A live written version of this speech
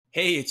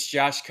Hey, it's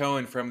Josh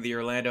Cohen from the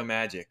Orlando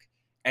Magic,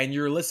 and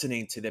you're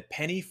listening to the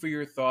Penny for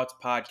Your Thoughts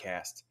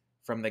podcast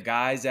from the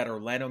guys at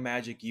Orlando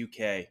Magic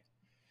UK.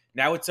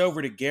 Now it's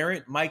over to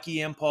Garrett,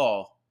 Mikey, and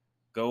Paul.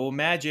 Go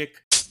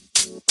Magic!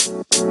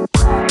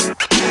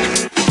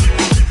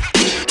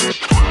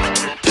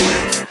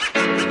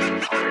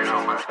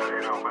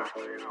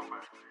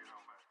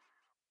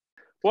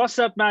 What's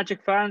up,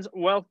 Magic fans?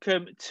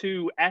 Welcome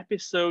to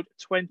episode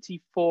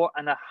 24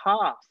 and a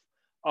half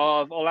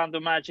of Orlando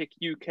Magic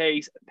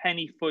UK's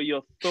Penny for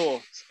Your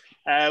Thoughts.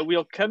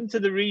 We'll come to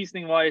the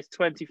reasoning why it's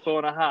 24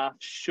 and a half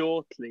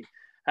shortly.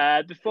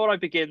 Before I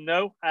begin,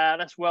 though,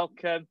 let's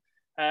welcome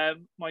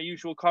my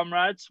usual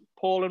comrades,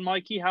 Paul and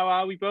Mikey. How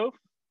are we both?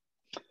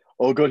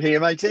 All good here,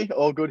 matey.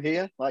 All good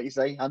here. Like you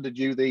say, handed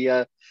you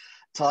the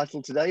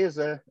title today as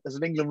an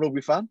England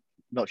rugby fan.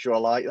 Not sure I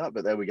like that,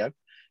 but there we go.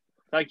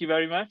 Thank you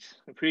very much.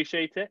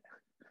 Appreciate it.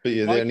 But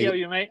you're Mikey, how are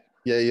you, mate?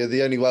 Yeah, you're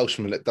the only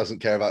Welshman that doesn't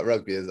care about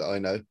rugby, as I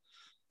know.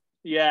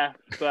 Yeah,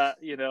 but,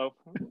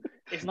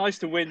 it's nice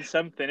to win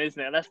something,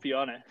 isn't it? Let's be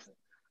honest.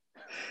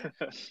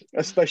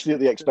 Especially at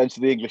the expense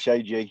of the English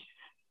AG.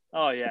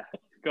 Oh, yeah.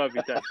 Got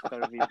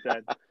to be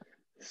done.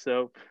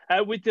 So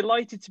we're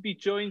delighted to be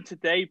joined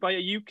today by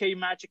a UK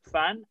Magic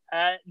fan,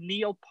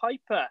 Neil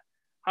Piper.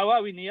 How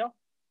are we, Neil?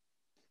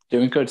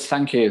 Doing good,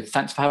 thank you.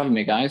 Thanks for having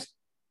me, guys.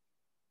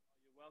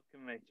 You're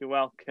welcome, mate. You're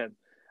welcome.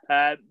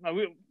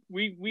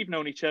 We've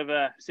known each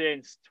other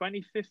since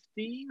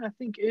 2015, I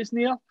think it is,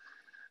 Neil.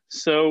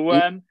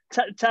 So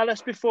tell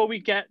us, before we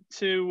get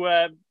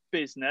to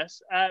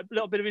business, a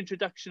little bit of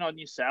introduction on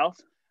yourself.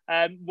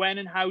 When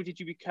and how did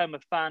you become a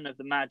fan of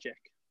the Magic?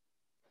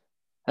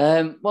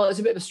 Well, it's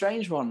a bit of a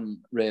strange one,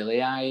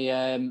 really.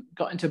 I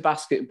got into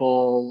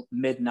basketball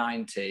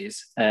mid-90s.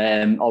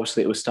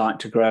 Obviously, it was starting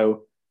to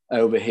grow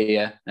over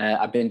here.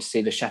 I've been to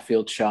see the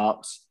Sheffield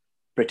Sharks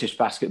British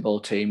basketball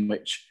team,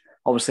 which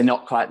obviously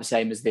not quite the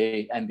same as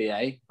the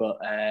NBA, but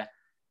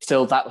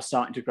still that was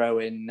starting to grow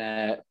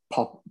in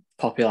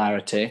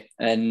popularity.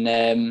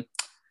 And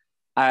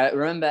I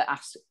remember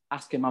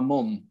asking my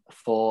mum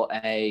for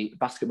a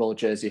basketball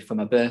jersey for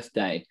my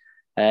birthday.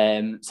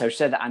 So she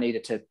said that I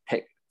needed to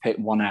pick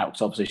one out,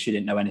 because obviously she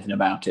didn't know anything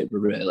about it,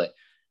 really.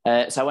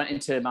 So I went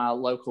into my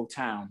local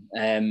town.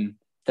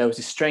 There was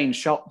this strange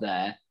shop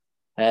there.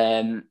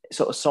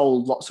 Sort of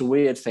sold lots of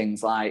weird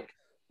things like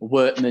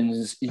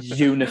workmen's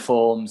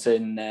uniforms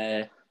and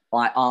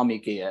like army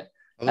gear.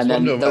 I was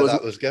wondering where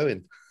that was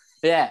going.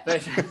 Yeah.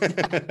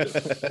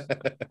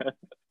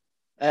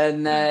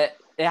 And it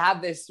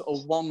had this sort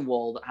of one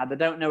wall that had, I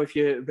don't know if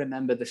you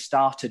remember the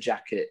starter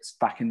jackets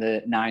back in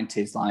the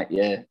 90s, like,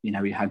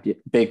 you had your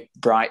big,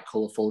 bright,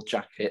 colourful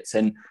jackets,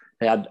 and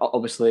they had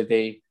obviously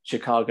the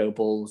Chicago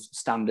Bulls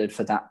standard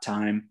for that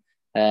time.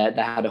 They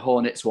had a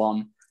Hornets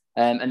one.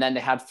 And then they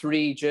had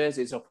 3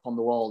 jerseys up on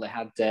the wall. They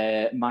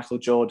had Michael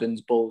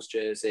Jordan's Bulls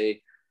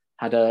jersey,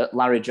 had a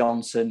Larry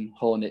Johnson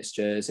Hornets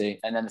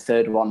jersey, and then the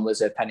third one was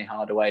a Penny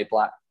Hardaway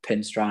black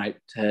pinstriped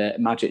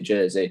Magic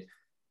jersey.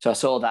 So I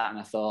saw that and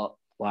I thought,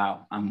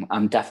 wow,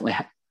 I'm definitely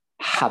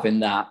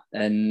having that.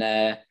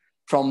 And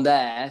from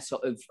there,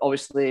 sort of,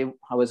 obviously,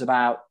 I was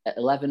about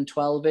 11,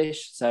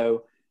 12-ish,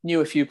 so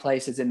knew a few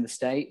places in the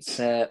States,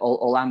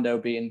 Orlando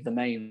being the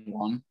main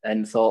one,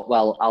 and thought,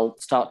 well, I'll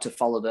start to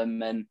follow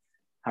them. And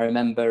I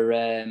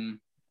remember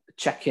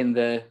checking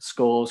the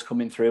scores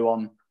coming through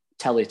on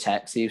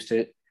teletext. They used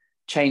to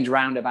change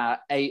round about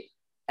 8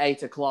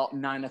 o'clock,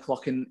 9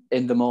 o'clock in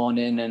the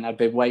morning, and I'd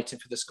be waiting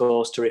for the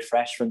scores to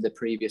refresh from the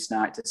previous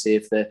night to see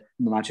if the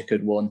Magic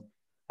had won.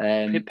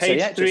 Page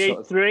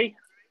 383?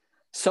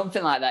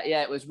 Something like that,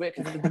 yeah. It was weird.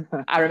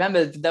 I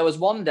remember there was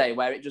one day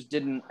where it just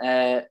didn't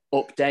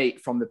update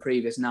from the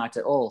previous night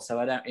at all. So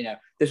I don't,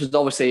 this was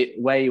obviously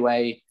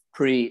way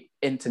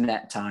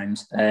pre-internet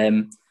times.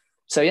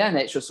 So yeah, and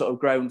it's just sort of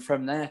grown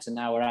from there to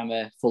now where I'm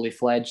a fully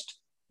fledged,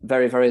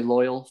 very, very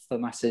loyal for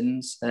my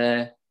sins,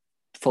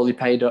 fully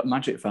paid up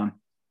Magic fan.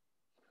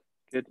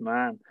 Good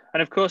man.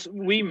 And of course,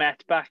 we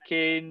met back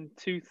in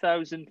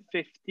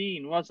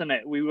 2015, wasn't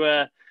it? We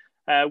were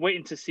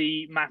waiting to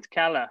see Matt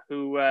Keller,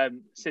 who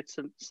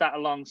sat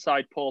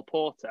alongside Paul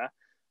Porter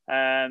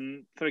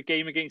for a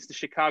game against the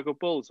Chicago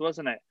Bulls,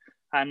 wasn't it?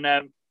 And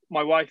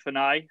my wife and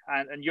I,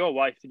 and your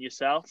wife and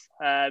yourself,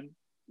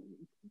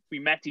 we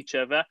met each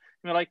other. And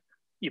we were like,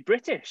 "You're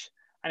British,"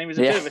 and it was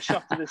a bit of a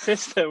shock to the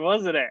system,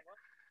 wasn't it?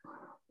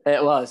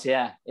 It was,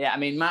 yeah. I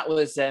mean, Matt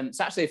was. It's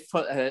actually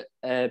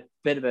a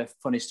bit of a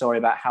funny story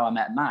about how I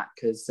met Matt,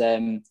 because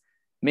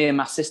me and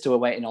my sister were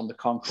waiting on the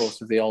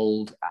concourse of the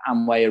old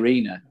Amway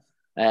Arena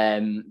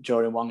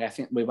during one. I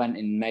think we went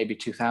in maybe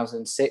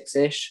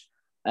 2006-ish,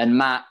 and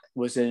Matt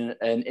was an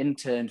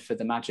intern for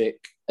the Magic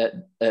at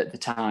the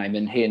time,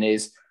 and he and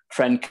his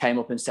friend came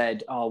up and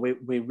said, "Oh,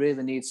 we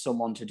really need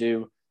someone to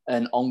do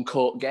an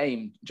on-court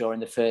game during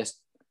the first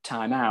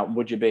time out.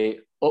 Would you be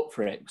up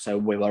for it?" So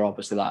we were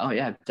obviously like, "Oh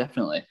yeah,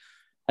 definitely."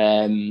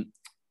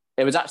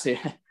 It was actually,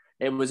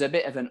 it was a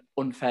bit of an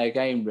unfair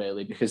game,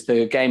 really, because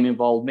the game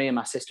involved me and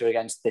my sister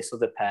against this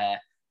other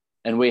pair,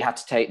 and we had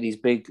to take these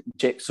big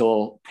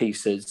jigsaw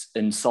pieces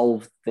and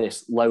solve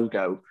this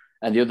logo,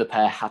 and the other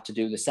pair had to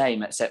do the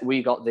same, except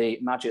we got the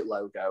Magic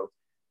logo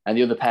and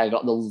the other pair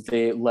got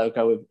the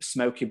logo of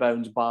Smoky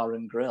Bones Bar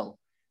and Grill.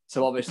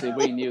 So obviously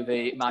we knew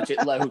the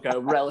Magic logo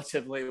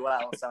relatively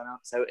well.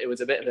 So it was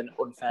a bit of an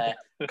unfair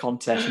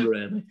contest,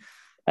 really.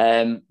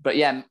 But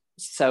yeah,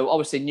 so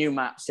obviously knew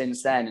Matt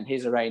since then, and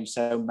he's arranged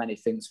so many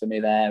things for me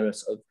there,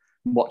 sort of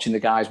watching the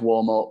guys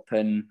warm up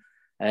and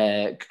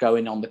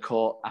going on the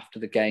court after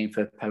the game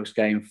for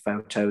post-game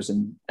photos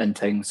and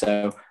things.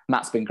 So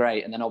Matt's been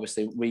great. And then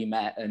obviously we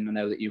met, and I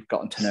know that you've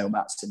gotten to know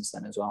Matt since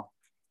then as well.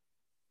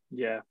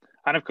 Yeah.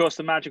 And of course,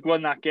 the Magic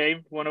won that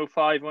game,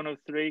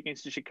 105-103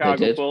 against the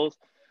Chicago Bulls.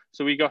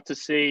 So we got to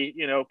see,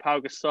 Pau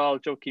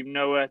Gasol, Joakim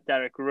Noah,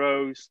 Derrick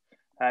Rose,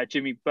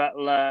 Jimmy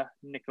Butler,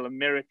 Nikola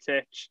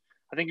Mirotic.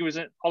 I think it was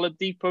an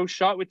Oladipo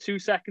shot with 2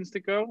 seconds to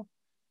go.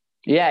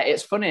 Yeah,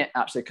 it's funny,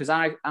 actually, because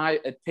I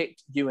had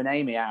picked you and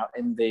Amy out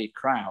in the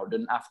crowd,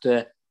 and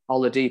after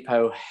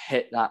Oladipo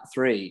hit that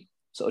three,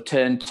 sort of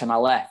turned to my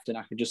left, and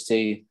I could just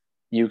see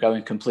you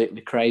going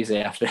completely crazy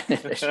after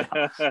the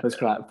shot. It was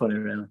quite funny,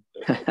 really.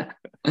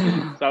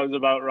 Sounds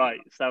about right.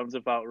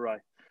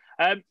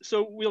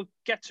 So we'll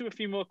get to a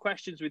few more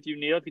questions with you,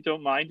 Neil, if you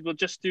don't mind. We'll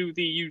just do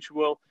the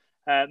usual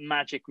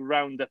Magic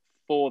roundup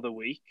for the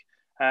week.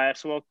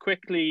 So I'll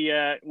quickly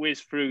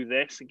whiz through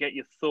this and get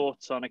your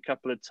thoughts on a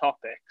couple of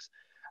topics.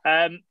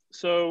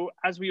 So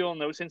as we all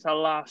know, since our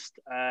last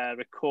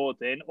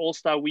recording,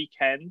 All-Star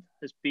Weekend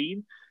has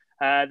been.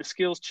 The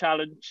Skills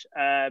Challenge,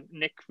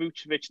 Nick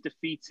Vucevic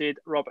defeated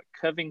Robert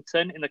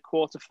Covington in the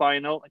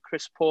quarterfinal and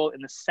Chris Paul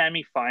in the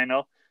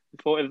semi-final,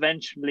 before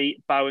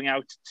eventually bowing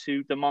out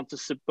to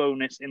Domantas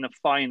Sabonis in the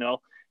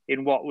final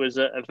in what was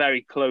a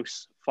very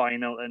close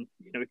final, and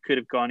it could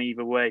have gone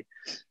either way.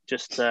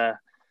 Just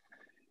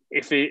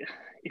if you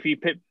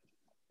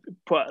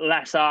put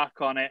less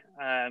arc on it,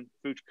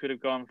 Vooch could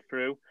have gone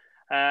through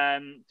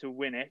to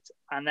win it.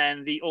 And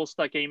then the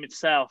All-Star game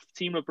itself,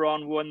 Team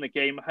LeBron won the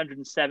game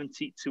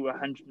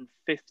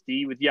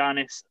 170-150, with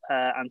Giannis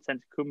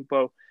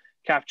Antetokounmpo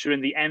capturing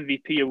the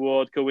MVP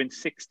award, going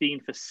 16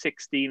 for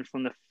 16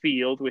 from the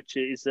field, which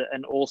is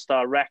an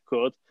all-star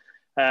record,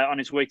 on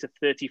his way to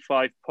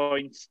 35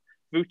 points.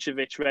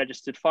 Vucevic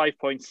registered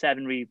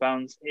 5.7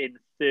 rebounds in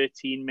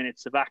 13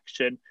 minutes of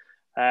action.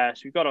 So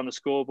we got on the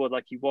scoreboard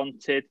like he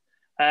wanted.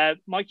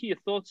 Mikey, your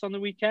thoughts on the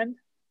weekend?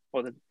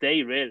 Or the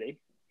day, really?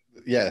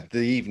 Yeah, the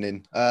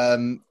evening.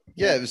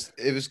 Yeah,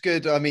 it was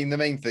good. I mean, the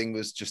main thing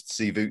was just to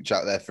see Vooch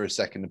out there for a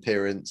second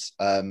appearance.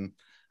 I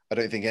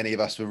don't think any of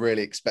us were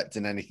really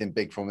expecting anything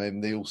big from him.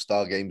 The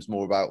All-Star game's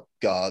more about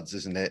guards,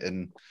 isn't it?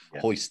 And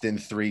hoisting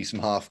threes from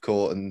half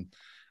court. And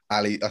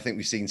I think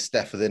we've seen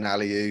Steph with an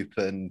alley-oop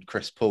and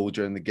Chris Paul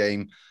during the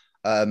game.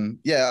 I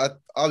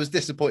was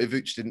disappointed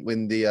Vooch didn't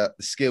win the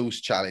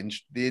skills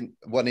challenge. The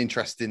one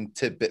interesting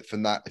tidbit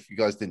from that, if you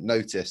guys didn't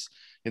notice,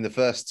 in the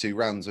first two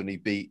rounds when he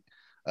beat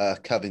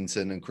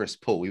Covington and Chris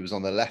Paul, he was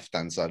on the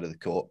left-hand side of the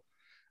court.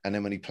 And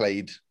then when he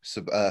played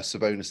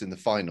Sabonis in the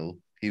final,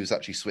 he was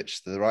actually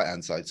switched to the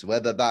right-hand side. So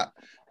whether that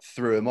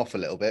threw him off a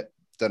little bit,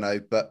 don't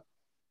know. But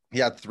he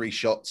had 3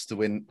 shots to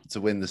win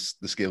the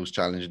skills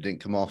challenge and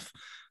didn't come off.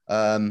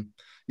 And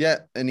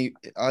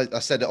I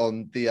said it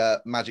on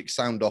the Magic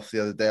sound off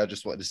the other day. I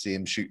just wanted to see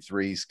him shoot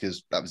threes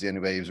because that was the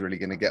only way he was really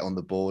going to get on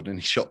the board. And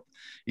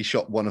he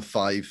shot 1 of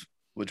 5,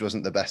 which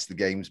wasn't the best of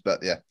games.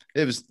 But yeah,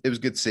 it was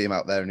good to see him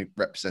out there, and he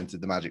represented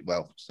the Magic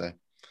well. So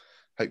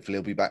hopefully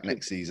he'll be back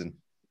next season.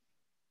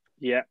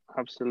 Yeah,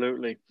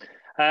 absolutely.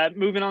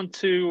 Moving on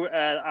to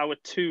our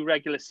 2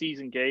 regular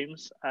season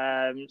games.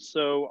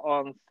 So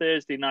on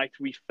Thursday night,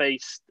 we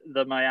faced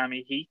the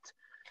Miami Heat.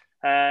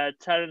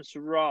 Terrence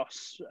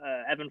Ross,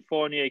 Evan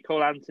Fournier,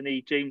 Cole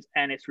Anthony, James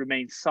Ennis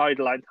remained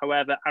sidelined.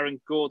 However,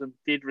 Aaron Gordon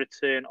did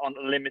return on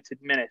limited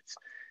minutes.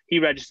 He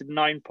registered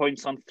 9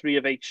 points on 3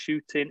 of 8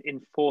 shooting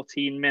in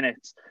 14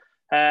 minutes.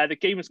 The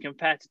game was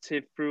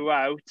competitive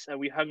throughout.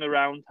 We hung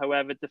around,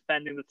 however,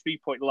 defending the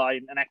 3-point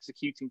line and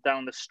executing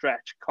down the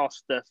stretch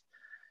cost us.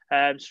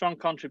 Strong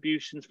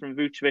contributions from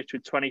Vucevic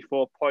with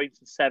 24 points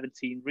and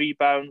 17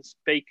 rebounds,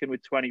 Bacon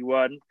with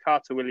 21,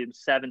 Carter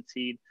Williams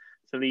 17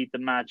 to lead the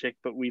Magic,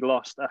 but we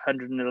lost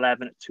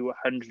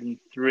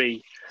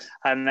 111-103.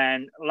 And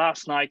then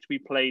last night we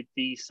played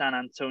the San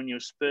Antonio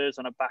Spurs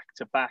on a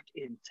back-to-back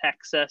in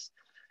Texas.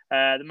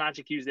 The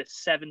Magic used their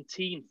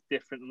 17th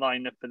different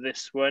lineup for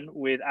this one,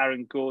 with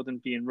Aaron Gordon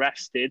being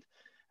rested.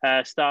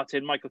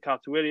 Started Michael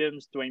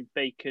Carter-Williams, Dwayne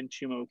Bacon,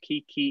 Chuma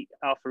Okeke,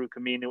 Al-Farouq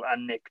Aminu,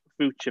 and Nick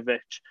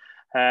Vucevic.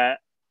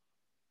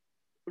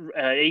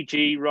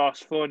 AG,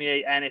 Ross,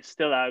 Fournier, Ennis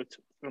still out,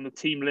 and the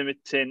team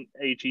limiting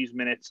AG's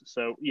minutes.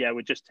 So, yeah,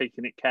 we're just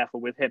taking it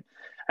careful with him.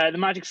 The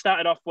Magic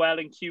started off well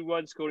in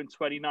Q1, scoring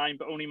 29,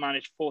 but only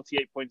managed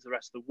 48 points the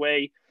rest of the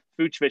way.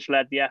 Vucevic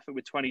led the effort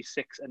with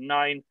 26 and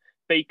 9.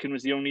 Bacon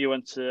was the only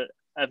one to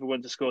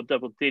score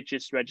double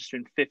digits,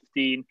 registering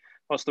 15.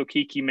 Whilst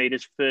Okeke made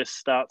his first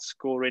start,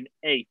 scoring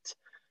 8.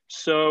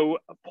 So,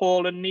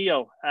 Paul and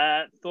Neil,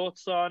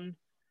 thoughts on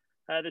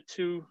the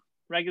 2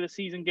 regular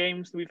season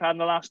games that we've had in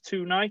the last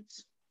 2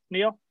 nights,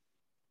 Neil?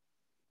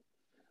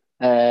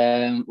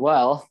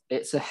 Well,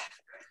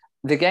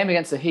 the game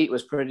against the Heat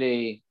was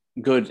pretty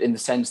good in the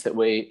sense that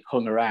we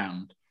hung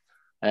around.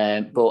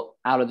 But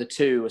out of the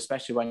two,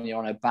 especially when you're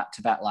on a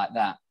back-to-back like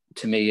that,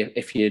 to me,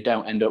 if you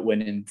don't end up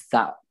winning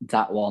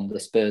that one, the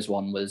Spurs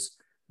one was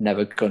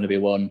never going to be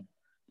won.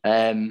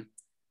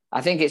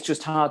 I think it's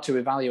just hard to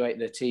evaluate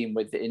the team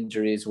with the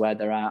injuries where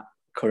they're at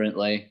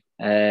currently.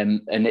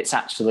 And it's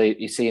actually,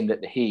 you're seeing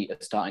that the Heat are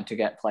starting to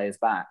get players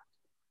back.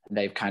 And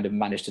they've kind of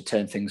managed to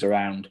turn things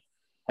around.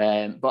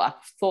 But I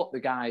thought the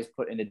guys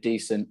put in a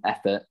decent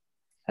effort.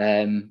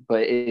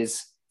 But it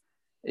is,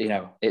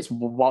 it's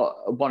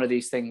one of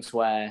these things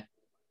where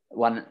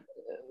when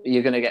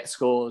you're going to get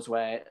scores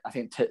where I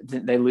think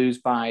they lose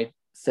by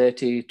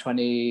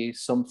 30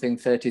 something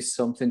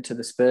to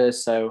the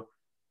Spurs. So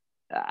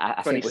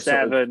I think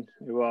 27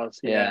 it was.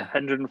 Yeah.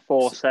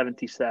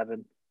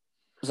 104-77.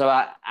 So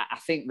I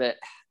think that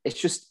it's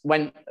just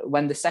when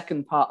the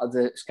second part of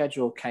the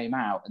schedule came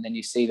out and then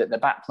you see that they're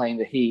back playing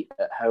the Heat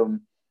at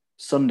home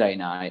Sunday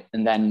night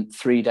and then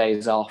 3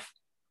 days off,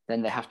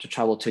 then they have to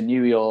travel to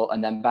New York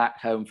and then back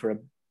home for a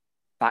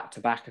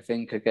back-to-back, I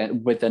think,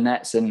 again with the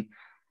Nets. And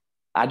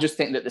I just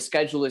think that the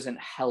schedule isn't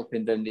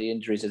helping them. The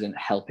injuries isn't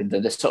helping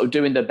them. They're sort of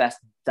doing the best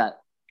that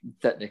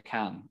they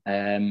can.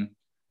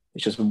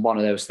 It's just one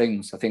of those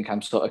things. I think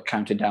I'm sort of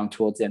counting down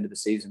towards the end of the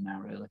season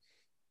now, really.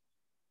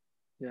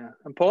 Yeah.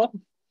 And Paul?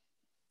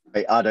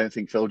 I don't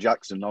think Phil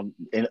Jackson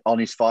on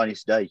his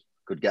finest day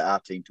could get our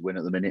team to win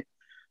at the minute.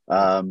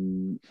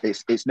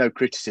 It's no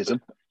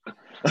criticism.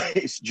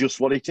 It's just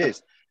what it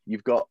is. You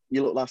look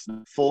last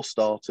night, 4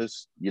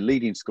 starters, your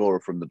leading scorer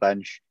from the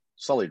bench,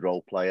 solid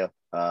role player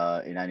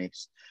in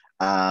Ennis,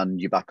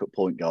 and your backup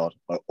point guard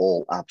are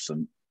all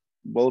absent.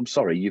 Well, I'm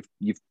sorry,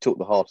 you've took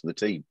the heart of the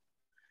team.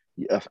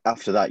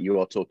 After that, you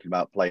are talking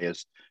about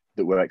players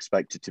that were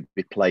expected to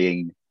be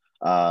playing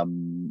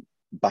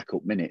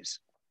backup minutes,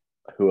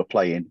 who are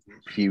playing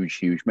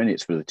huge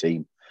minutes for the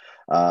team.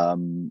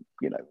 Dwayne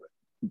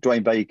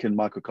Bacon,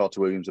 Michael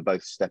Carter-Williams are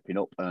both stepping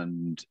up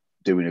and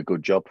doing a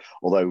good job.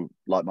 Although,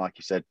 like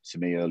Mikey said to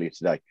me earlier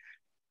today,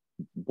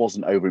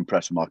 wasn't over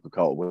impressed with Michael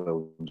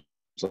Carter-Williams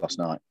last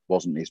night.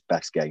 Wasn't his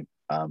best game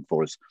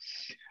for us.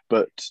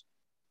 But,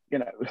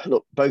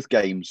 look, both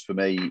games for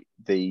me,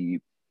 the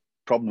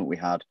problem that we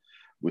had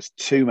was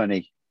too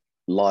many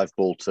live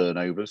ball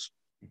turnovers,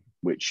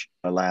 which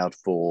allowed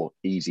for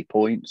easy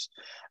points.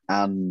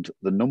 And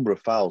the number of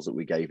fouls that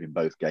we gave in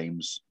both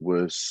games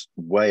was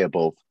way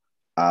above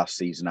our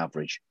season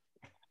average.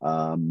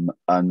 And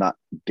that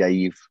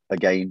gave,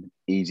 again,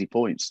 easy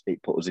points.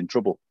 It put us in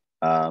trouble.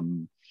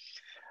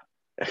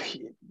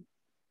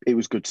 It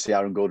was good to see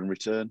Aaron Gordon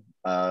return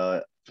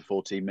for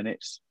 14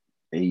 minutes.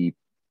 He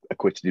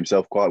acquitted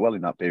himself quite well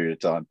in that period of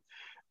time.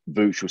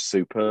 Vooch was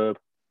superb.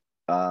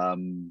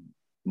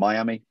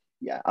 Miami,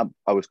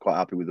 I was quite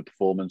happy with the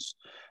performance.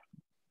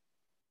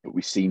 But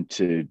we seemed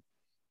to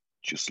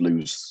just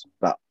lose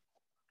that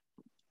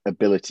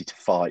ability to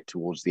fight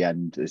towards the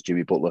end as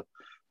Jimmy Butler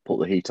put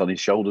the Heat on his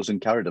shoulders and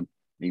carried them.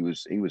 He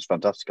was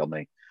fantastic on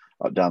me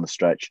down the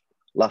stretch.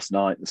 Last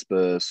night, the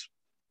Spurs,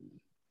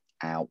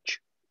 ouch.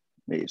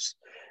 It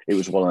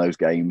was one of those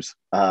games.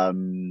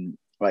 The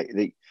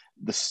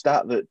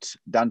stat that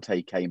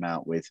Dante came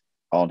out with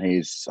on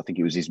his, I think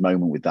it was his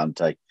moment with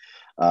Dante,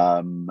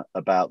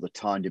 about the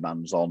time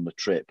demands on the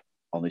trip,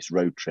 on this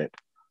road trip,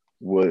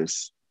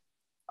 was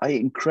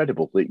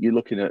incredible. That you're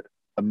looking at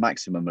a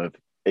maximum of,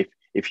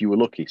 if you were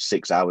lucky,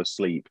 6 hours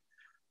sleep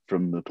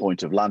from the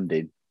point of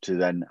landing to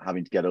then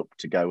having to get up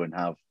to go and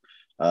have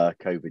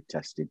COVID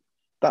testing.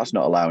 That's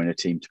not allowing a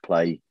team to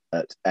play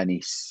at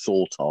any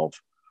sort of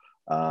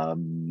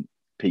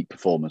peak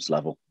performance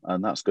level,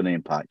 and that's going to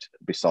impact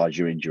besides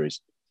your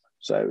injuries.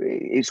 So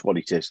it's what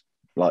it is.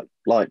 Like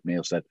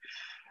Neil said,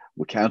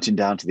 we're counting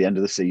down to the end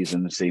of the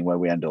season and seeing where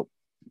we end up.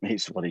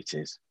 It's what it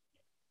is.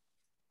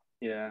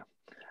 Yeah.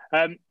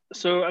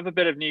 So I have a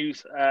bit of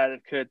news that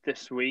occurred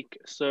this week.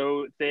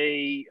 So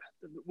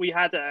we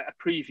had a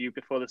preview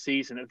before the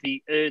season of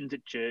the earned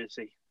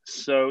jersey.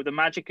 So the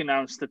Magic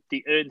announced that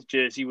the earned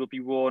jersey will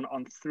be worn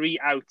on 3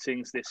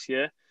 outings this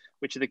year,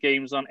 which are the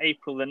games on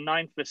April the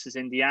 9th versus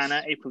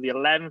Indiana, April the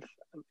 11th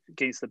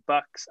against the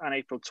Bucks, and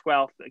April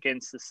 12th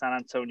against the San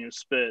Antonio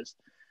Spurs.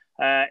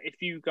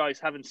 If you guys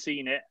haven't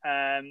seen it,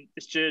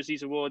 this jersey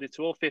is awarded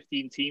to all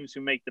 15 teams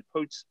who make the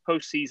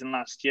postseason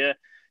last year.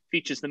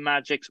 Features the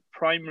Magic's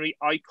primary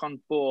icon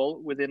ball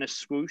within a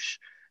swoosh,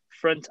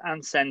 front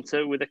and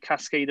centre, with a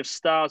cascade of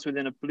stars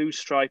within a blue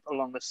stripe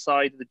along the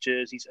side of the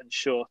jerseys and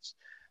shorts.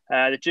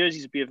 The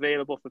jerseys will be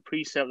available for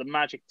pre-sale at the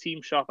Magic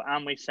Team Shop at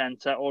Amway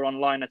Centre or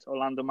online at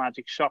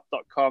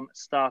orlandomagicshop.com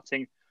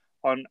starting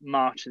on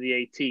March the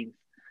 18th.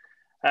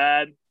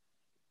 Do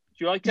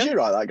you like it? Did you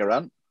write that,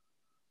 Garant?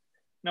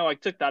 No, I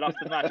took that off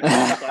the Magic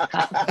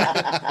website.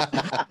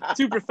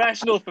 Too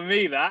professional for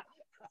me, that.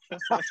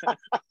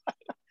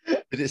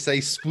 Did it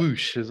say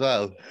swoosh as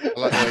well? I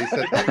like the way you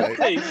said that.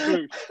 Hey,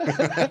 swoosh.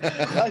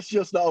 That is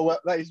just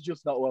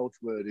not a Welsh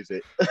word, is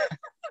it?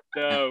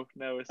 No,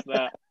 it's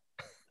not.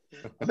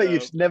 I bet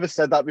you've never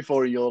said that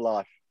before in your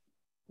life.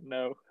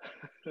 No.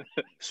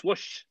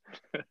 Swoosh.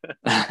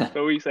 That's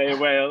what we say in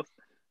Wales.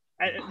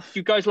 Do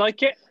you guys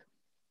like it?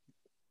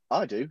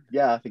 I do.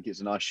 Yeah, I think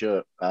it's a nice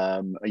shirt.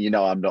 I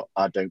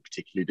don't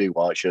particularly do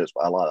white shirts,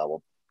 but I like that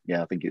one.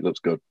 Yeah, I think it looks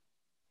good.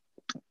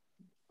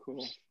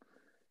 Cool.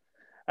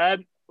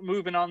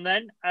 Moving on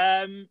then.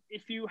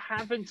 If you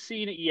haven't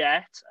seen it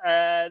yet,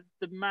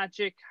 the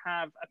Magic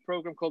have a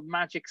program called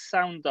Magic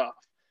Sound Off.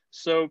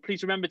 So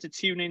please remember to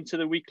tune into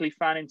the weekly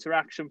fan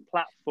interaction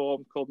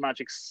platform called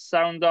Magic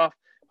Sound Off,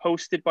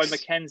 hosted by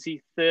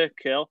Mackenzie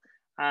Thurkill,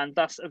 and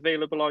that's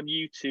available on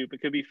YouTube.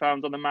 It can be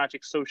found on the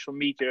Magic social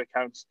media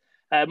accounts.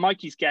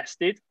 Mikey's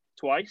guested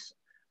twice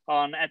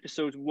on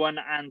episodes 1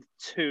 and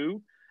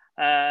 2.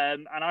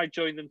 And I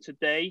joined them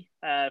today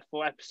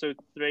for episode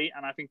 3,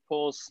 and I think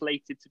Paul's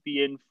slated to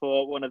be in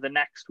for one of the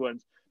next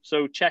ones.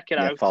 So check it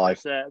out. 5.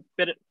 It's a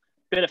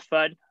bit of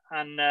fun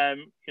and a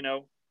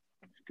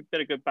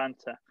bit of good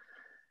banter.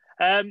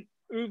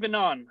 Moving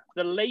on,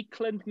 the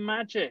Lakeland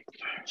Magic,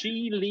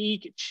 G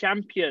League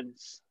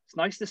champions. It's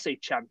nice to say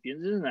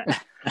champions, isn't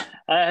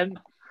it?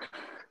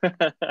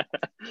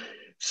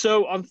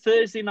 So on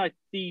Thursday night,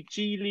 the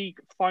G League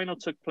final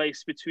took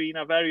place between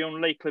our very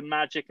own Lakeland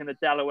Magic and the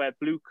Delaware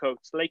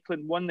Bluecoats.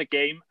 Lakeland won the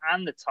game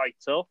and the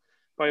title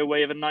by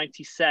way of a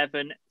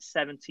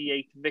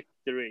 97-78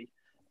 victory.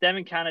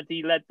 Devin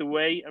Kennedy led the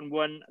way and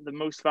won the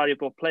Most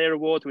Valuable Player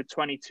award with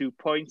 22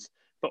 points,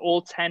 but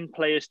all 10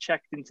 players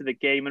checked into the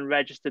game and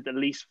registered at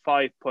least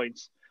 5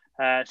 points.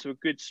 So a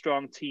good,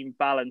 strong team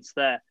balance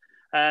there.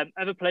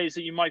 Other players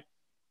that you might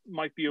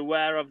be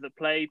aware of that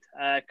played,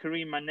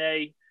 Kareem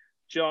Manet,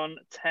 John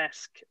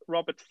Tesk,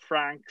 Robert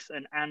Franks,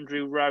 and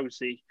Andrew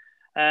Rousey.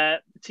 The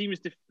team has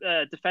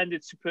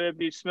defended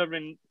superbly,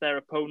 smothering their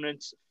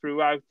opponents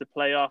throughout the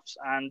playoffs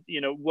and,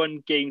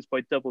 won games by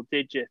double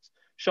digits.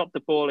 Shot the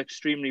ball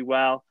extremely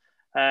well.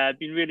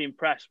 Been really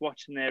impressed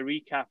watching their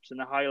recaps and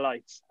the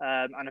highlights.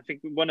 And I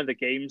think one of the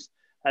games,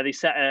 they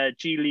set a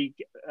G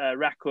League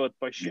record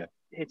by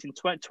hitting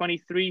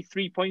 23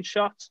 three-point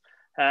shots,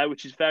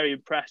 which is very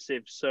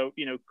impressive. So,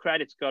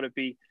 credit's got to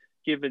be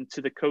given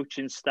to the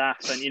coaching staff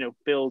and,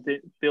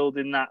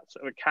 building that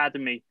sort of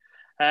academy.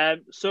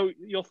 So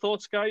your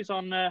thoughts, guys,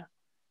 on a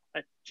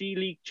G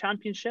League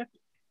championship?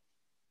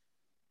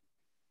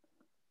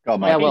 Go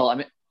on, Mike. Yeah, well, I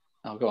mean...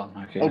 Oh, go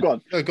on. Okay. Oh, go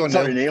on. Go on,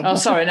 Sorry, Neil. Neil. Oh,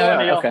 sorry. Go on,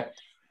 No, Neil. okay.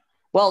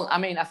 Well, I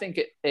mean, I think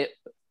it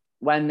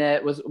when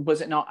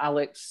was it not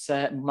Alex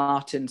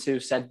Martins who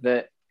said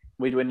that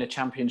we'd win the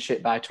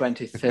championship by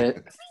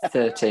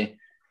 2030?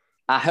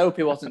 I hope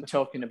he wasn't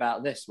talking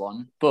about this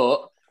one,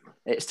 but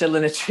it's still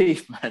an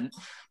achievement.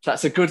 So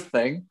that's a good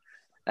thing.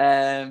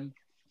 I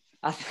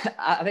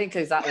think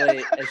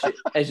exactly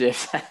as you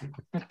said.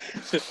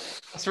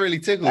 That's really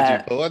tickled you,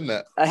 Paul, wasn't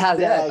it? It has,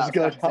 Yeah, that's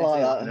good. I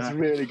like that. That's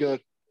really good.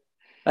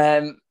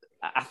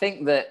 I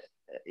think that,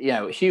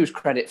 huge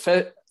credit.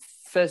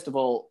 First of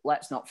all,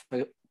 let's not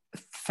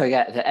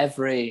forget that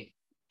every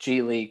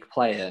G League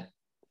player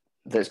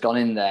that's gone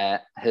in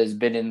there has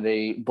been in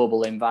the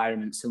bubble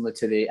environment similar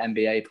to the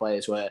NBA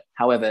players were.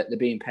 However, they're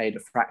being paid a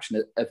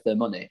fraction of their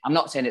money. I'm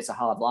not saying it's a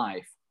hard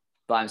life,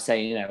 but I'm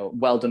saying,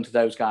 well done to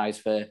those guys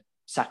for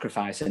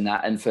sacrificing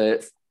that and for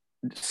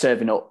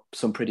serving up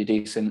some pretty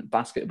decent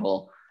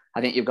basketball.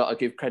 I think you've got to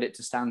give credit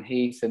to Stan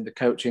Heath and the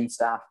coaching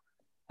staff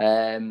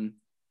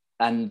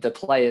and the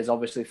players,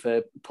 obviously,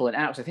 for pulling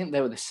out. So I think they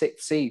were the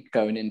 6th seed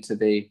going into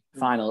the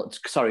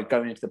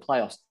going into the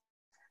playoffs.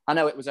 I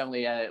know it was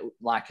only a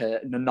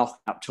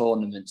knockout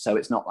tournament, so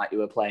it's not like you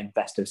were playing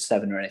best of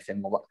 7 or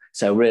anything.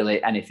 So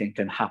really anything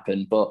can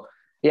happen. But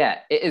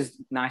yeah, it is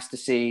nice to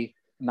see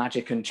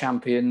Magic and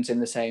champions in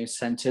the same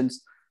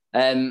sentence.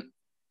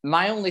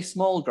 My only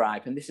small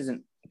gripe, and this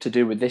isn't to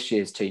do with this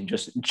year's team,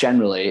 just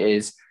generally,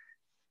 is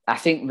I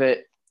think that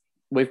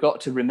we've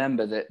got to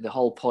remember that the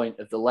whole point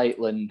of the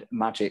Lakeland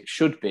Magic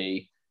should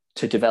be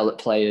to develop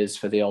players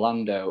for the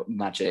Orlando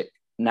Magic.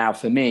 Now,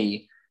 for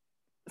me,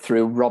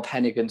 through Rob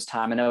Hennigan's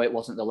time, I know it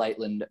wasn't the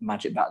Lakeland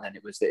Magic back then,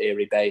 it was the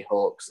Erie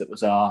Bayhawks that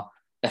was our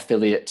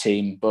affiliate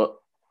team, but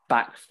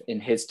back in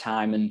his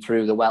time and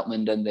through the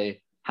Weltman and the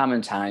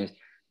Hammond times,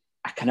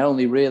 I can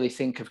only really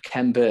think of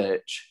Ken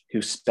Birch,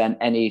 who spent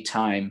any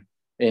time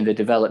in the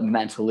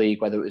developmental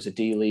league, whether it was a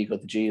D League or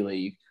the G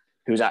League,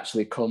 who's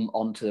actually come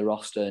onto the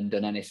roster and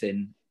done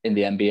anything in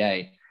the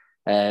NBA.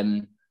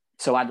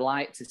 So I'd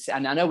like to see,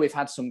 and I know we've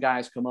had some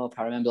guys come up.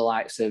 I remember the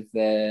likes of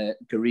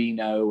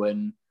Garino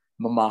and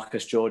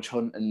Marcus George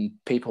Hunt and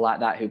people like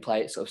that who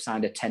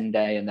signed a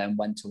 10-day and then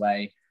went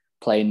away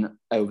playing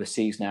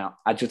overseas now.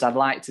 I'd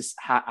like to,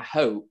 I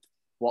hope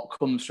what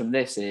comes from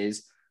this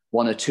is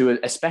one or two,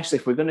 especially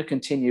if we're going to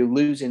continue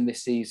losing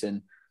this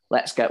season,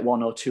 let's get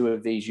one or two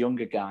of these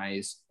younger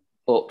guys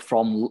up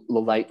from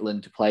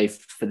Lakeland to play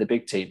for the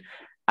big team.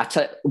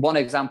 One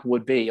example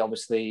would be,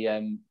 obviously,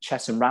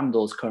 Chesson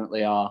Randall's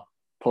currently our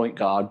point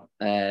guard,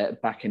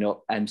 backing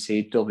up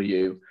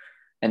MCW.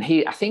 And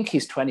I think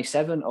he's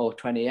 27 or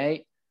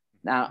 28.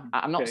 Now,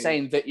 I'm not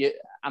saying that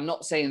I'm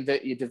not saying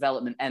that your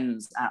development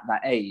ends at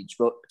that age,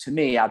 but to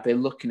me, I'd be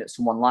looking at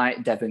someone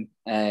like Devin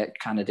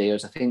Kennedy,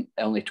 who's I think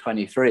only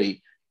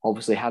 23,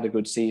 obviously had a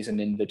good season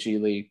in the G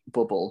League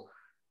bubble.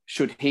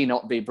 Should he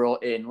not be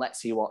brought in? Let's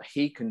see what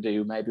he can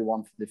do, maybe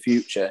one for the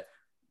future,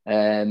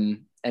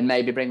 and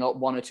maybe bring up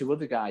one or two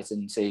other guys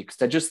and see.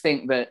 Because I just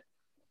think that,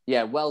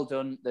 yeah, well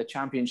done. The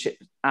championship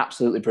is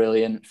absolutely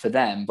brilliant for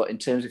them. But in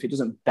terms of if it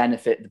doesn't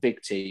benefit the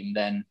big team,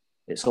 then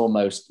it's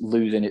almost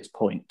losing its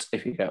point,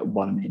 if you get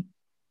what I mean.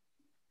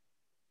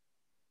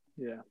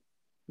 Yeah.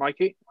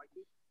 Mikey?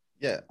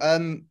 Yeah.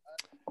 I'm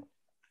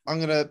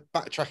going to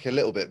backtrack a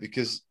little bit,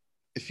 because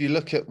if you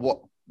look at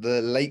what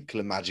the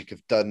Lakeland Magic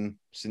have done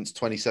since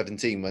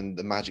 2017, when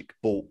the Magic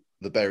bought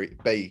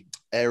the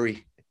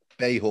Erie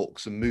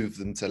Bayhawks and moved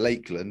them to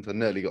Lakeland, I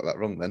nearly got that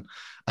wrong then.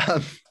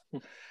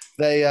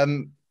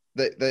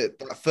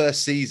 That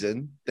first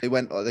season,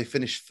 they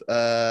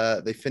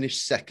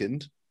finished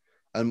second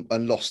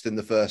and lost in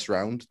the first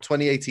round.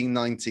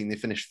 2018-19, they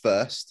finished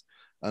first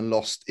and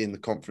lost in the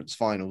conference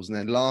finals. And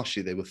then last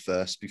year they were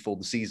first before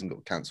the season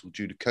got cancelled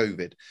due to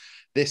COVID.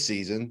 This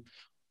season,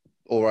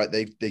 all right,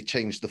 they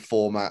changed the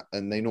format,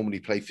 and they normally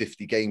play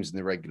 50 games in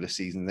the regular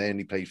season. They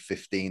only played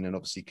 15 and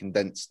obviously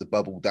condensed the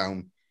bubble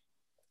down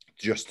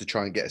just to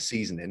try and get a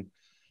season in.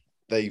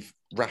 They've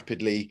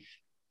rapidly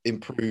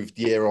improved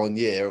year on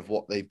year of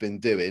what they've been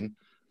doing.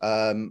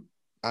 And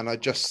I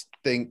just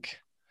think,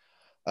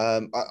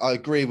 I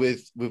agree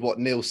with what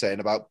Neil's saying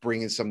about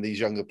bringing some of these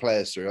younger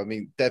players through. I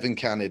mean, Devin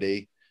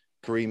Kennedy,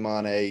 Kareem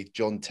Mane,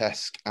 John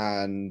Tesk,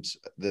 and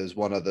there's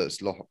one other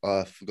that's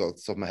I forgot off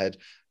the top of my head,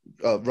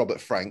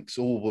 Robert Franks,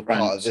 all were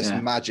part of this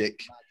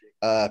Magic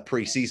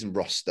pre-season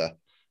roster.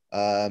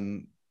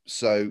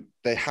 So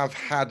they have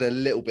had a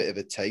little bit of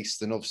a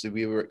taste, and obviously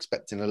we were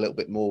expecting a little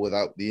bit more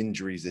without the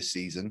injuries this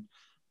season.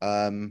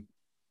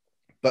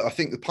 But I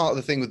think the part of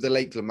the thing with the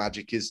Lakeland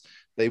Magic is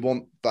they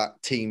want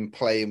that team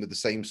playing with the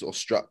same sort of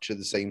structure,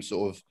 the same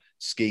sort of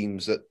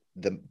schemes that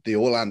the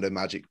Orlando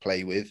Magic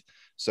play with,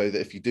 so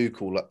that if you do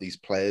call up these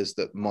players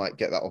that might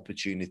get that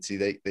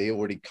opportunity, they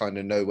already kind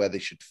of know where they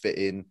should fit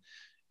in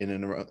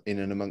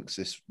and amongst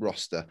this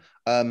roster.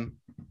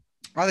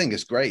 I think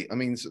it's great. I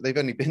mean, they've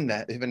only been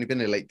there. They've only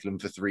been in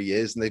Lakeland for 3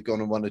 years, and they've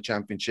gone and won a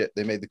championship.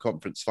 They made the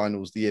conference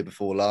finals the year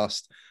before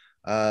last.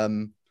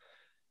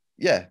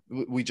 Yeah,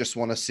 we just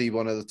want to see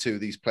one of the two of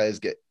these players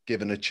get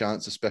given a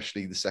chance,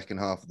 especially the second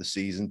half of the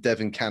season.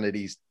 Devin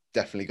Kennedy's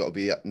definitely got to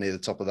be up near the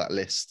top of that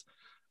list.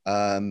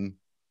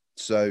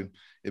 So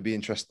it'd be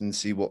interesting to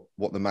see what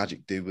the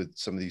Magic do with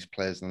some of these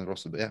players on the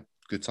roster. But yeah,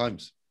 good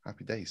times.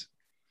 Happy days.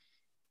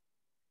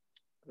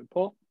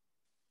 Paul?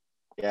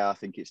 Yeah, I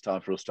think it's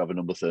time for us to have a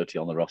number 30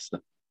 on the roster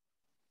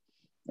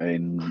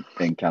in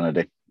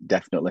Kennedy,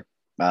 definitely.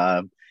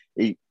 What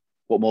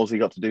more has he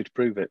got to do to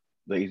prove it,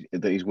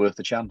 that he's worth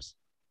a chance?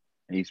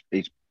 He's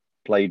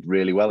played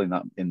really well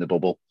in the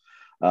bubble.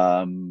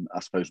 I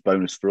suppose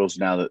bonus for us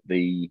now that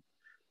the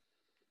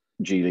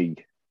G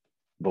League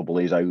bubble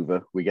is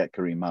over, we get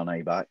Kareem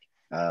Mane back,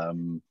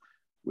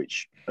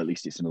 which at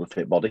least it's another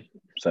fit body,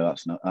 so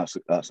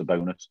that's a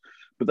bonus.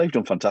 But they've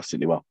done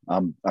fantastically well.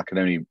 I can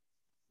only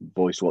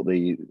voice what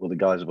the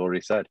guys have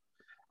already said,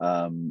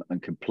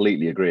 and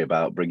completely agree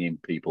about bringing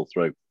people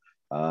through.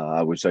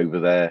 I was over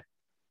there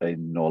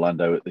in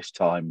Orlando at this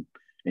time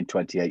in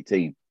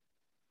 2018,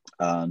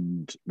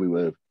 and we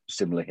were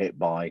similarly hit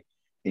by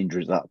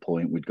injuries at that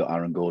point. We'd got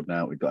Aaron Gordon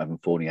out, we'd got Evan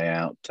Fournier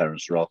out,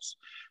 Terence Ross,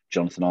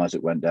 Jonathan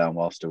Isaac went down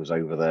whilst I was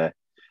over there.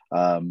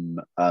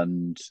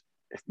 And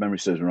if memory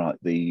serves me right,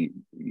 you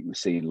were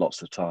seeing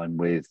lots of time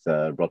with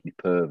Rodney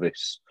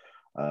Purvis,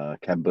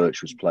 Ken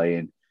Birch was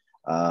playing.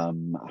 I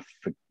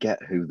forget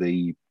who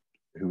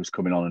was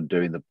coming on and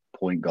doing the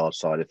point guard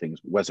side of things.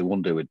 Wes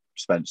Iwundu had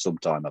spent some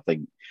time, I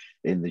think,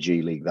 in the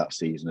G League that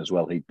season as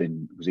well.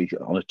 Was he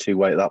on a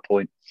two-way at that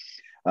point?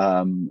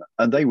 And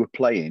they were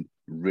playing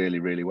really,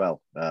 really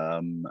well.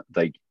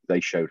 They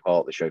showed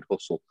heart, they showed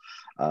hustle,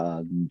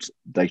 and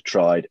they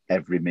tried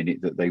every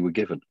minute that they were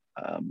given.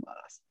 I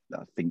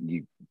think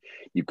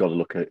you've got to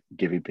look at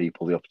giving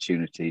people the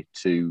opportunity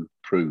to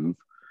prove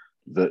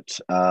that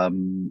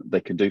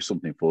they can do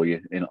something for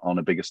you on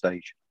a bigger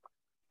stage.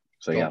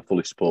 So yeah,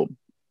 fully support.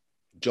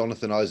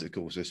 Jonathan Isaac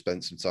also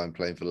spent some time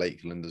playing for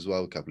Lakeland as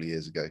well a couple of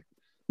years ago.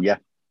 Yeah.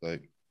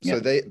 So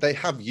they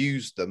have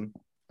used them,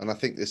 and I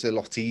think it's a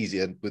lot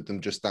easier with them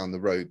just down the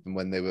road than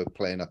when they were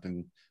playing up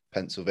in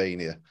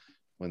Pennsylvania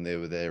when they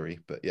were there.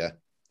 But yeah,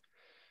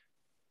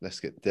 let's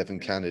get Devin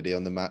Kennedy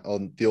on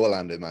the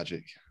Orlando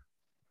Magic.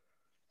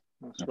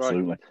 That's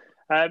absolutely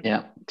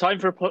right. Time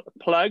for a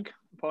plug.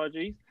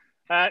 Apologies.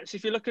 So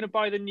if you're looking to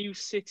buy the new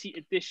City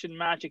Edition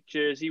Magic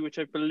jersey, which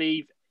I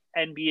believe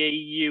NBA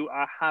EU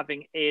are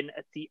having in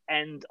at the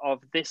end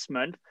of this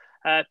month,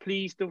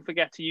 please don't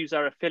forget to use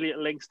our affiliate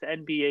links to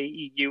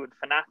NBA EU and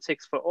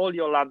Fanatics for all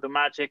your Orlando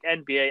Magic,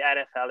 NBA,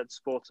 NFL, and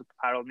sports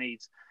apparel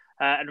needs.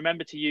 And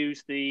remember to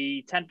use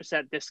the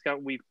 10%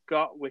 discount we've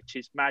got, which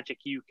is Magic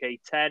UK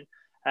 10.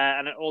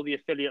 And all the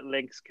affiliate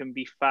links can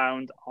be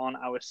found on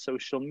our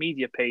social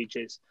media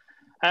pages.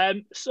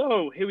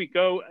 So here we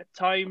go.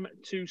 Time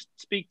to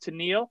speak to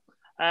Neil.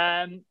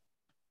 Neil,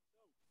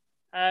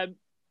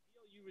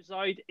 you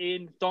reside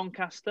in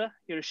Doncaster.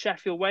 You're a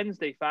Sheffield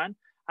Wednesday fan,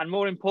 and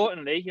more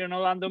importantly, you're an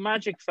Orlando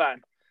Magic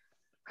fan.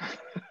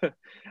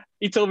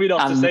 He told me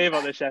not to say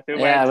about the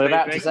Sheffield Wednesday. Yeah, we're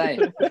about thing.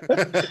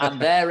 to say.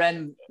 And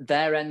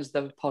there ends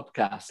the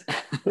podcast.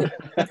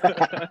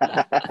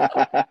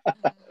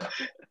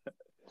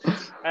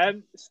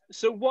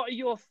 So what are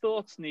your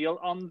thoughts, Neil,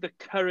 on the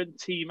current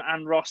team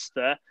and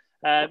roster,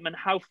 and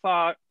how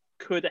far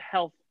could a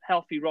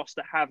healthy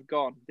roster have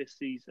gone this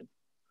season?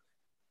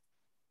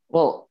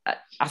 Well,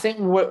 I think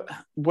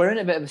we're in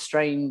a bit of a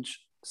strange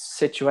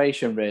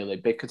situation, really,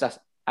 because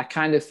I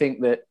kind of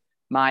think that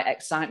my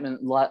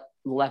excitement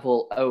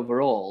level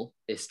overall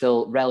is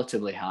still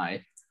relatively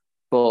high,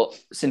 but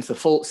since the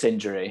Fultz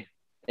injury,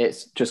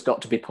 it's just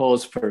got to be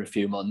paused for a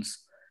few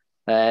months.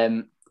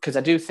 Because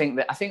I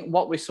think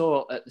what we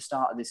saw at the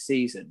start of this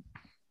season,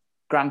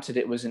 granted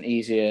it was an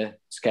easier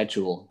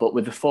schedule, but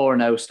with the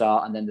 4-0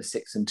 start and then the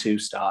 6-2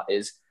 start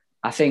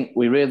I think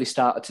we really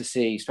started to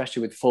see,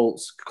 especially with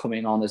Fultz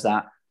coming on as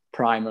that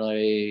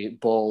primary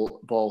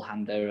ball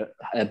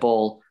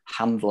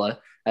handler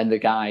and the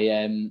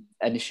guy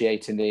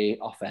initiating the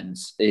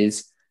offense,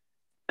 is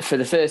for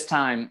the first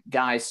time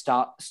guys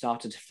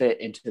started to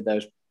fit into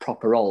those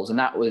proper roles, and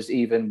that was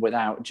even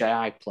without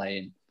JI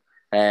playing.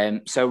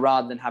 So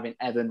rather than having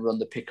Evan run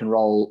the pick and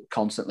roll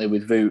constantly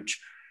with Vooch,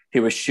 he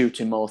was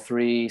shooting more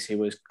threes, he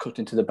was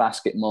cutting to the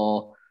basket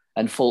more,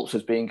 and Fultz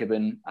was being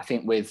given, I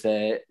think with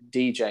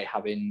DJ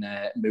having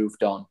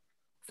moved on,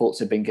 Fultz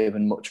had been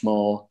given much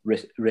more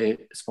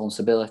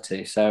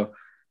responsibility. So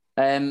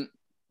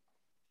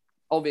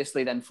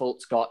obviously then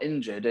Fultz got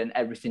injured and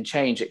everything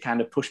changed. It kind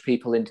of pushed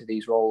people into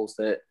these roles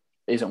that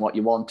isn't what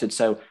you wanted.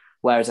 So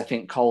whereas I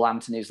think Cole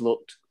Anthony's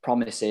looked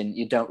promising,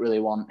 you don't really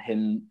want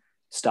him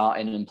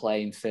starting and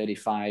playing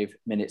 35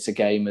 minutes a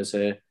game as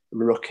a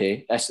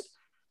rookie,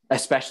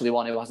 especially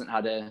one who hasn't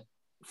had a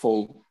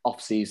full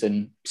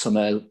off-season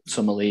summer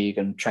league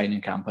and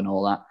training camp and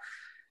all that.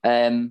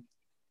 And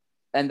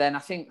then I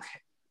think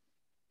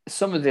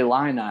some of the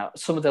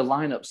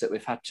lineups that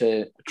we've had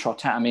to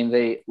trot out. I mean,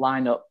 the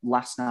lineup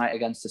last night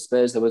against the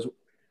Spurs, there was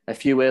a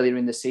few earlier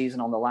in the season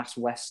on the last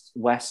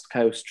West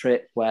Coast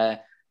trip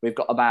where we've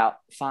got about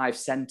 5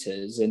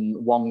 centres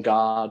and 1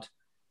 guard,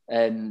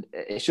 and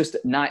it's just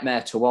a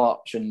nightmare to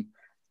watch. And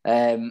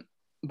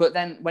but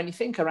then when you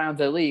think around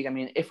the league, I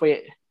mean, if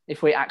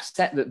we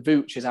accept that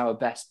Vooch is our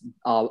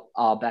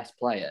best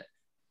player,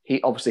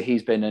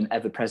 he's been an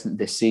ever present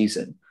this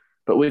season.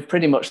 But we've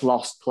pretty much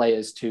lost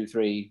players 2,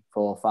 3,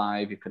 4,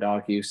 5, you could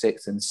argue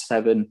 6 and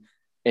 7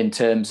 in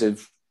terms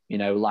of,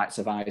 likes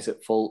of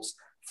Isaac Fultz.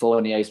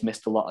 Fournier's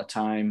missed a lot of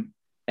time.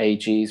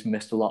 AG's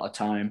missed a lot of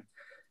time.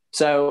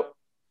 So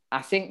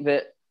I think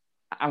that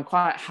I'm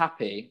quite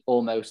happy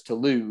almost to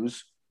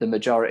lose the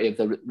majority of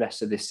the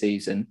rest of this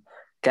season,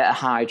 get a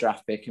high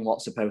draft pick in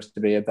what's supposed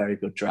to be a very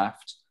good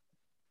draft.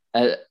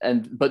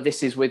 But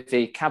this is with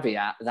the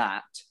caveat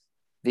that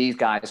these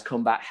guys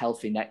come back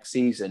healthy next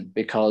season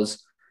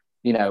because,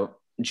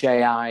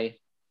 JI,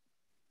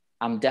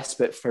 I'm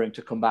desperate for him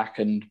to come back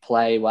and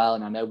play well.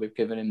 And I know we've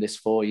given him this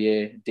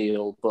 4-year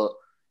deal, but,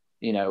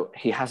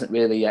 he hasn't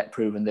really yet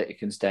proven that he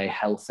can stay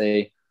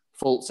healthy.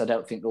 Fultz, I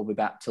don't think will be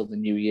back till the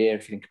new year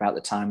if you think about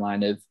the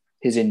timeline of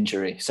his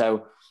injury.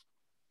 So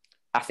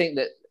I think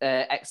that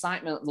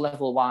excitement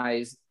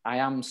level-wise, I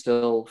am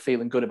still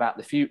feeling good about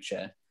the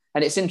future.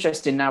 And it's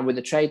interesting now with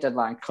the trade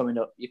deadline coming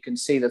up, you can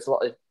see there's a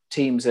lot of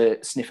teams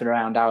are sniffing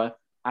around our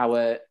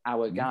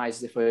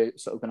guys if we're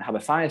sort of going to have a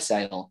fire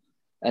sale.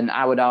 And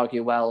I would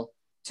argue, well,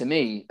 to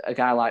me, a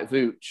guy like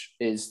Vooch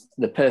is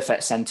the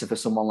perfect centre for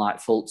someone like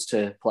Fultz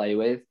to play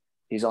with.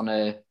 He's on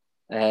a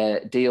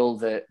deal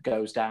that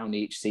goes down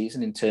each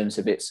season in terms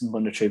of its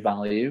monetary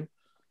value.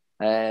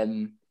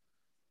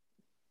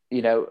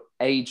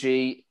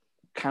 AG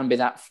can be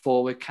that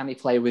forward. Can he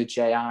play with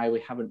JI?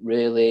 We haven't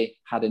really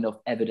had enough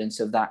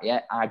evidence of that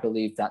yet. I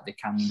believe that they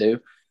can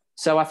do.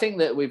 So I think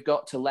that we've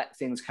got to let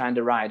things kind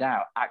of ride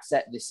out,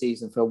 accept this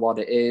season for what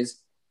it is,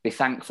 be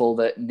thankful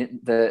that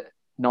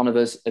none of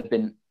us have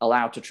been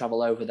allowed to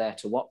travel over there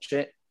to watch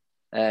it,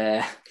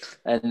 and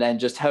then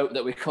just hope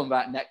that we come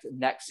back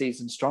next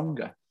season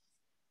stronger.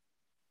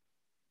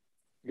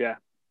 Yeah,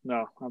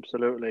 no,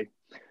 absolutely.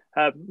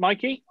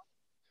 Mikey?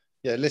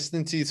 Yeah,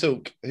 listening to you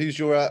talk, who's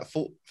your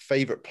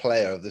favourite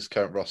player of this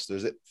current roster?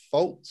 Is it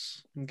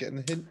Fultz? I'm getting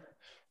a hint.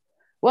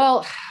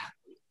 Well,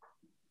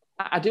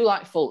 I do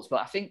like Fultz,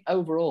 but I think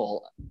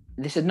overall,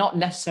 this is not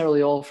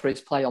necessarily all for his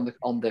play on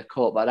the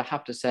court, but I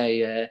have to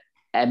say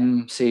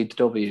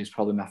MCW is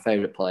probably my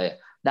favourite player.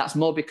 That's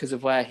more because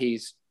of where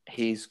he's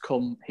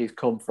come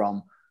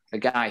from, a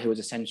guy who was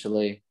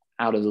essentially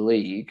out of the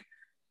league.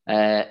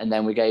 And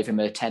then we gave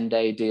him a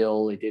 10-day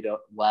deal. He did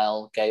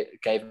well,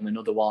 gave him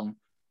another one,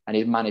 and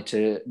he managed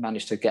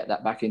to get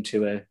that back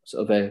into a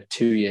sort of a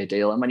 2-year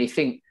deal. And when you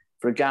think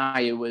for a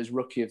guy who was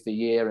Rookie of the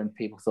Year and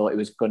people thought it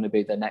was going to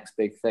be the next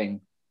big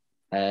thing,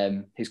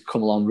 he's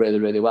come along really,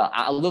 really well.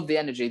 I love the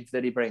energy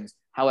that he brings.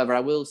 However,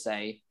 I will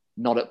say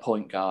not at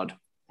point guard.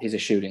 He's a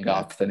shooting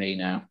guard for me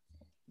now.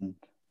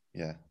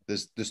 Yeah,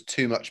 there's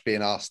too much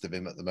being asked of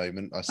him at the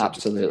moment. I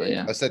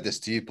said this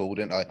to you, Paul,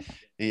 didn't I?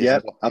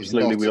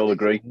 Absolutely. We all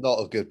agree. Not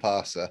a good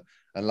passer.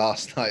 And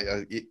last night,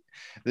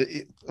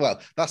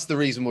 that's the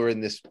reason we're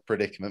in this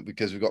predicament,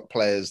 because we've got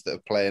players that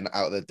are playing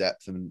out of their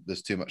depth, and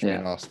there's too much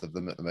being asked of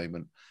them at the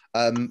moment.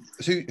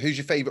 Who's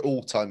your favourite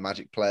all-time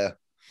Magic player?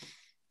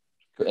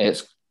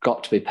 It's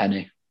got to be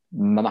Penny.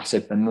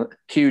 Massive,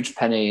 huge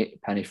Penny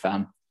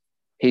fan.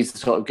 He's the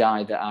sort of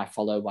guy that I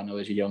followed when I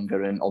was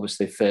younger, and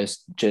obviously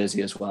first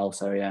jersey as well.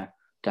 So yeah,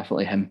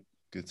 definitely him.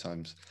 Good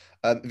times.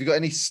 Have you got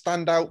any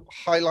standout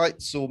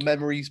highlights or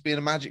memories being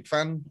a Magic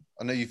fan?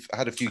 I know you've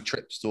had a few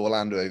trips to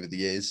Orlando over the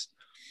years.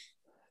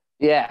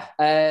 Yeah,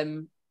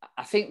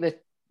 I think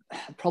that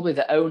probably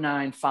the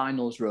 2009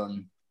 finals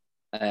run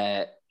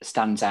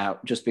stands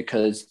out, just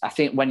because I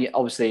think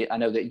I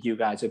know that you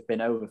guys have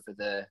been over for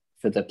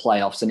the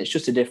playoffs, and it's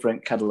just a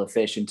different kettle of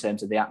fish in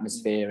terms of the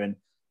atmosphere and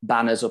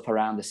banners up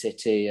around the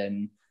city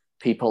and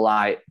people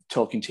like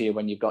talking to you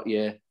when you've got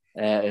your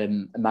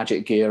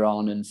Magic gear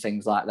on and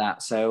things like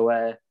that.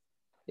 So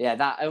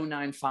that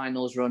 2009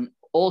 finals run,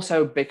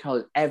 also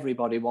because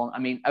everybody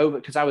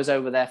because I was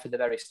over there for the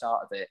very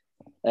start of it,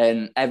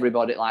 and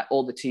everybody, like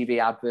all the TV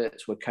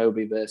adverts were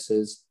Kobe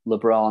versus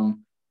LeBron.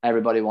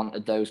 Everybody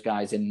wanted those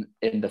guys in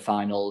the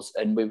finals,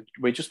 and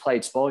we just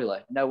played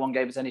spoiler. No one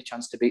gave us any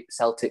chance to beat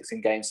the Celtics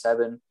in Game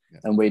 7,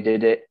 and we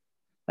did it.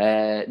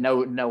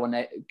 No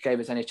one gave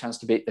us any chance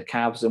to beat the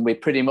Cavs, and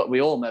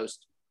we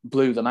almost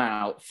blew them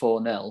out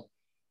 4-0.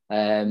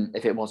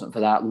 If it wasn't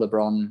for that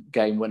LeBron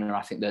game winner,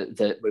 I think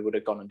that we would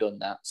have gone and done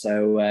that.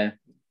 So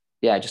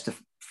just a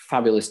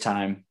fabulous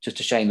time.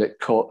 Just a shame that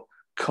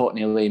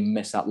Courtney Lee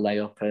missed that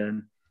layup,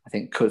 and I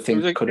think it was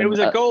a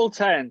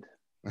goaltend.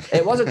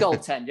 It was a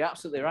goaltend. You're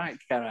absolutely right,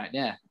 Garrett.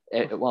 Yeah,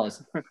 it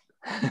was.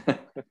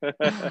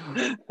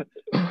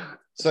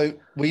 So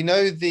we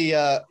know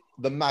the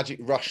Magic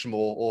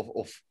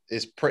Rushmore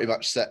is pretty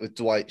much set with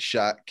Dwight,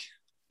 Shaq,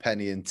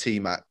 Penny, and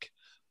T-Mac.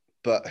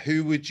 But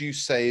who would you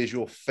say is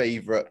your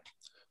favourite?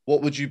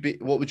 What would you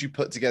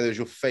put together as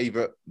your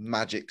favourite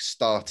Magic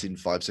starting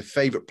five? So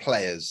favourite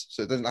players.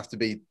 So it doesn't have to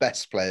be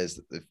best players,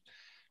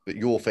 but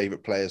your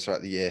favourite players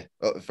throughout the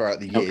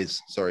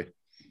years. Sorry.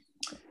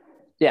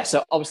 Yeah,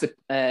 so obviously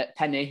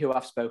Penny, who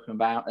I've spoken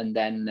about, and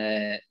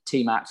then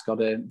T-Mac's got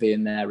to be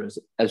in there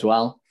as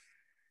well.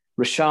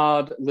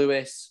 Rashard,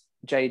 Lewis,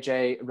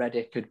 JJ,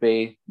 Redick could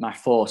be my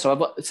 4.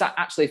 So it's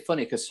actually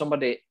funny because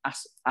somebody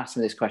asked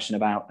me this question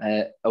about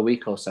a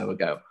week or so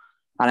ago,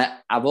 and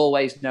I've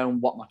always known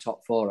what my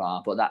top 4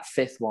 are, but that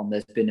 5th one,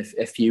 there's been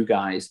a few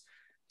guys.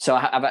 So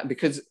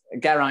because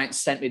Geraint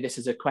sent me this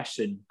as a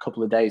question a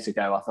couple of days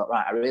ago, I thought,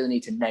 right, I really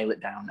need to nail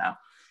it down now.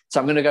 So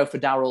I'm going to go for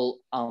Darrell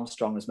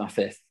Armstrong as my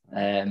 5th.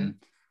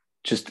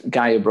 Just a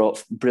guy who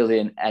brought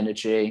brilliant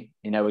energy.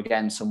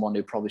 Again, someone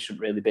who probably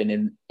shouldn't really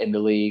been in the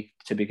league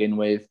to begin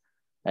with.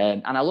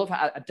 And I love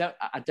how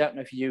I don't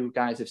know if you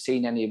guys have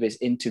seen any of his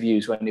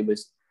interviews when he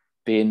was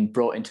being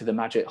brought into the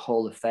Magic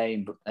Hall of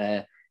Fame.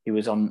 He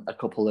was on a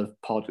couple of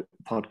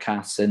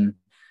podcasts, and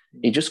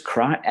he just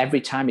cried every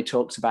time he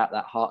talks about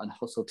that Heart and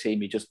Hustle team.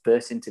 He just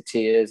bursts into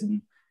tears,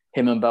 and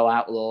him and Bo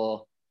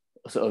Outlaw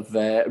sort of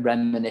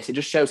reminisce. It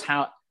just shows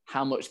how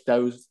much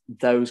those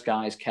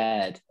guys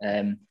cared.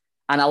 And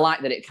I like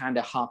that it kind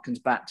of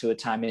harkens back to a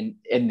time in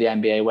the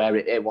NBA where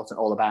it wasn't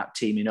all about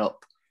teaming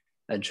up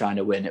and trying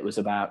to win. It was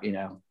about,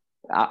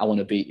 I want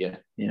to beat you,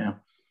 Yeah.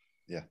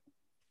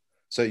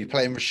 So you're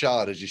playing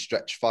Rashard as your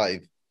stretch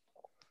 5?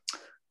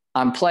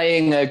 I'm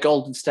playing a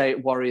Golden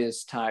State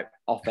Warriors type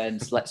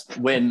offense. Let's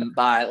win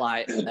by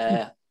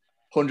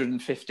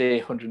 150,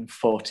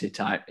 140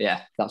 type.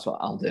 Yeah, that's what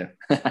I'll do.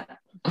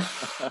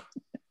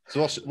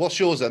 So what's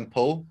yours then,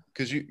 Paul?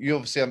 Because you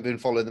obviously haven't been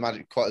following the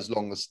Magic quite as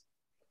long as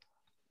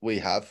we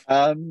have.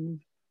 So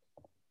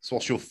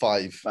what's your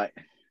 5? Right.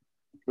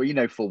 Well, you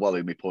know full well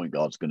who my point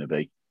guard's going to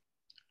be.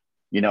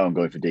 I'm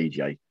going for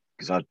DJ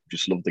because I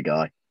just love the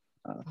guy.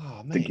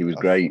 I think he was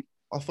great.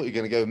 I thought you were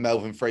going to go with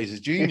Melvin Fraser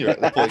Jr.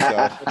 at the point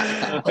guard.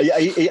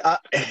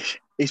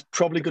 He's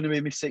probably going to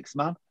be my 6th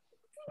man.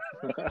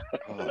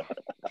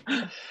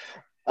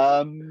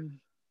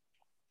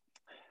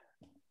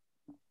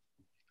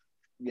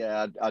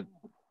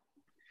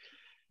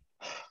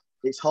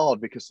 It's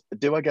hard because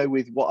do I go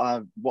with what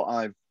I've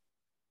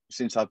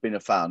since I've been a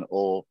fan,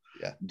 or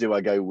do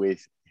I go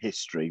with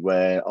history,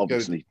 where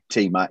obviously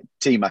T-Mac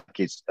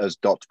has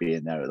got to be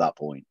in there at that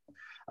point.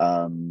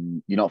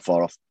 You're not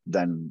far off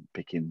then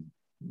picking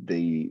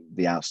the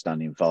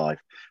outstanding 5.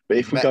 But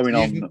if we're going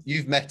on,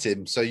 you've met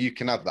him, so you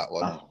can have that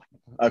one. Oh,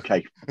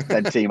 okay,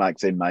 then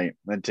T-Mac's in, mate.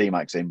 Then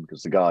T-Mac's in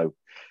because the guy,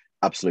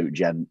 absolute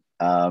gent.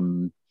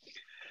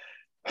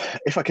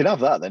 If I can have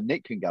that, then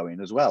Nick can go in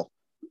as well.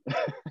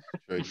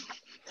 True.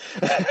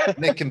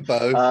 Nick and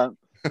Bo.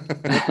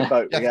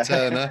 Jeff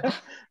Turner.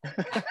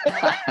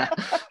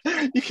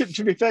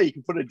 To be fair, you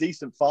can put a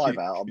decent 5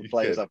 out on the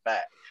players I've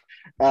met.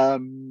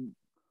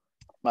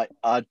 Mate,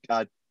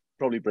 I'd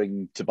probably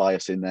bring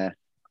Tobias in there.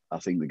 I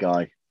think the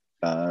guy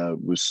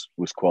was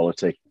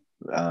quality.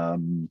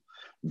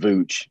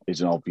 Vooch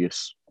is an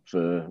obvious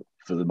for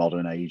the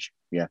modern age.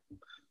 Yeah,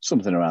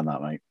 something around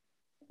that, mate,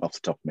 off the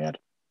top of my head.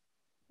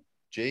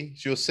 G,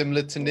 so you're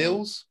similar to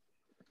Neil's?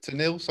 To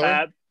Neil,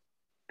 sorry?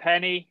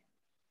 Penny,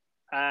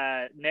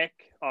 Nick,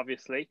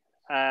 obviously.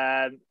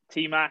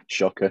 T-Mac.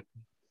 Shocker.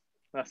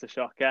 That's a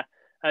shocker.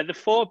 The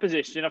forward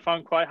position I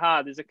found quite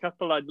hard. There's a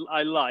couple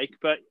I like,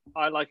 but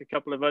I like a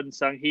couple of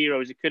unsung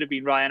heroes. It could have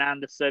been Ryan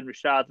Anderson,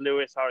 Rashard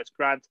Lewis, Horace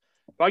Grant.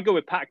 But I go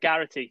with Pat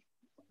Garrity.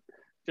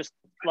 Just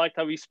liked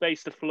how he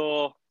spaced the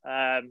floor.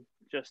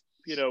 Just,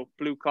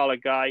 blue collar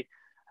guy.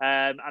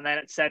 And then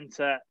at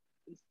centre,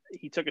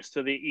 he took us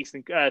to the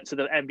to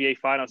the NBA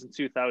Finals in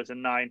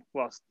 2009.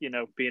 Whilst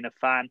being a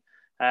fan,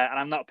 and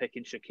I'm not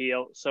picking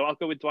Shaquille, so I'll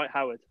go with Dwight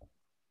Howard.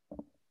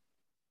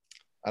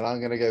 And I'm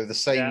going to go with the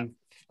same. Yeah.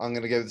 I'm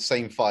going to go with the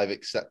same 5,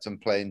 except I'm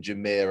playing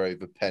Jameer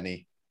over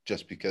Penny,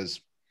 just because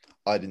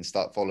I didn't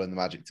start following the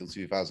Magic till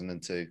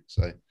 2002.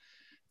 So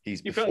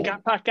he's You before.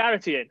 put Pat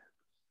Garrity in?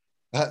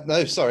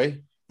 No,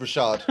 sorry,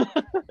 Rashard.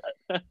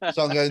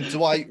 So I'm going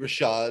Dwight,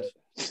 Rashard,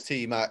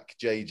 T-Mac,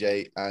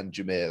 JJ, and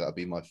Jameer. That'll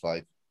be my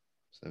 5.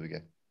 So there we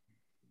go.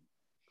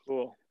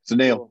 Cool. So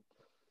Neil,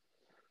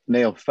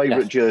 Cool.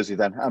 favourite Yes. jersey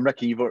then? I'm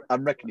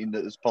reckoning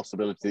that there's a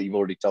possibility that you've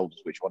already told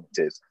us which one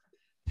it is.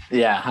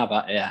 Yeah, how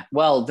about, yeah.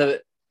 Well,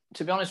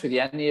 to be honest with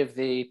you, any of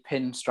the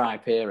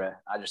pinstripe era,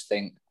 I just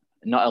think,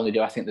 not only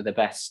do I think they're the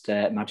best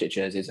Magic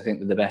jerseys, I think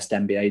they're the best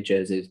NBA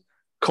jerseys.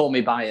 Call me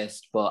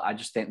biased, but I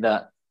just think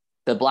that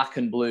the black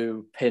and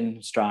blue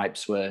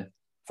pinstripes were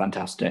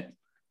fantastic.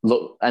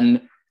 Look,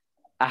 and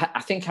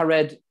I think I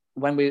read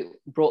when we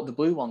brought the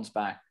blue ones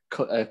back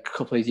a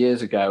couple of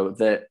years ago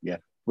that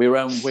we were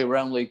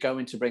only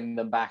going to bring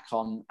them back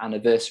on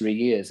anniversary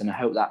years, and I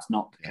hope that's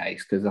not the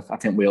case, because I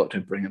think we ought to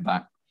bring them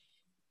back.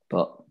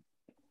 But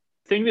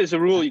I think there's a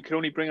rule you can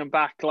only bring them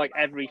back like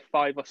every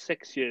 5 or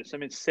 6 years.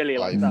 Something silly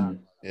like that.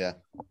 Yeah.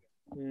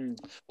 Mm.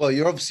 Well,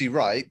 you're obviously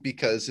right,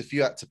 because if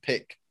you had to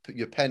pick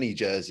your Penny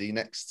jersey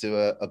next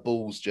to a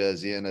Bulls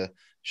jersey and a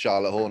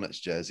Charlotte Hornets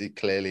jersey,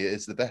 clearly it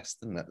is the best,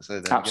 isn't it?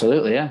 So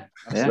absolutely, yeah.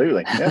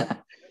 Absolutely, yeah.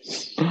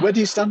 Where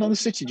do you stand on the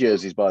City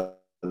jerseys, by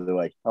the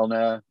way?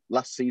 On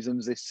last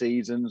season's, this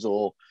season's,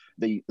 or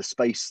the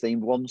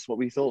space-themed ones? What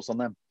were your thoughts on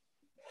them?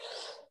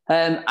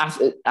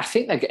 I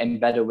think they're getting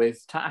better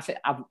with time. I think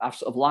I've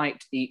sort of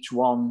liked each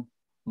one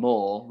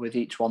more with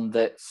each one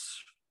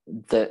that's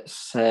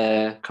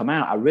come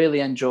out. I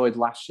really enjoyed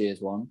last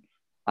year's one.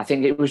 I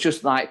think it was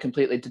just like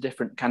completely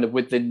different, kind of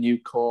with the new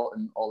court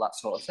and all that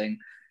sort of thing.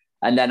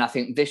 And then I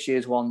think this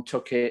year's one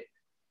took it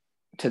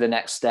to the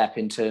next step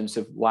in terms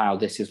of, wow,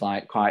 this is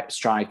like quite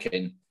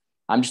striking.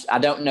 I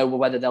don't know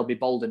whether they'll be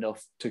bold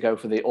enough to go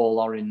for the all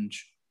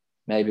orange,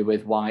 maybe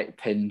with white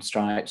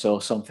pinstripes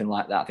or something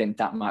like that. I think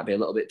that might be a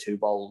little bit too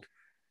bold,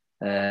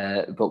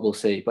 but we'll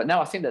see. But no,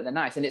 I think that they're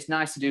nice, and it's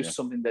nice to do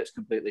something that's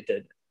completely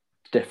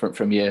different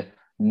from your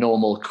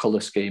normal colour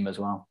scheme as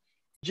well.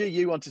 G,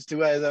 you want us to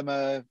wear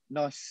them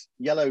nice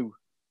yellow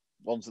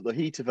ones that the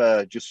Heat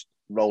have just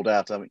rolled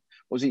out. I mean,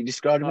 was it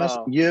described them as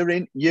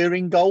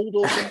urine gold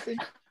or something?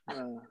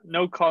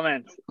 No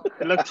comment.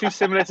 They look too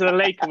similar to the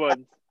Laker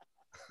ones.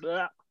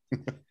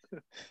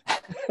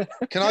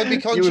 Can I be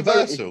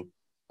controversial?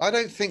 I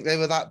don't think they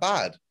were that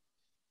bad.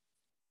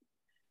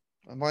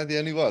 Am I the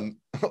only one?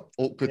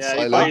 Awkward Yeah,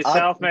 you by silence.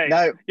 yourself, mate.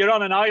 No. You're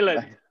on an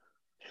island.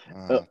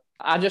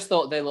 I just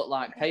thought they looked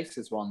like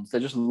Pacers ones. They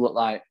just look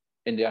like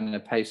Indiana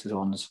Pacers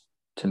ones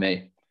to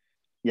me.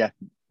 Yeah.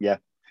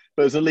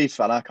 But as a Leafs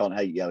fan, I can't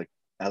hate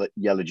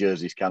yellow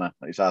jerseys, can I?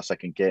 It's our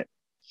second kit.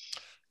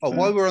 Oh,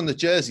 while we're on the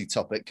jersey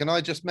topic, can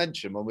I just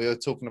mention when we were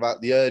talking about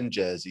the earned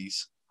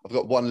jerseys, I've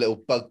got one little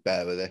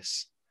bugbear with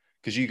this,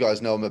 because you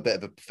guys know I'm a bit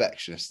of a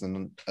perfectionist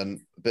and a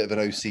bit of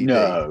an OCD.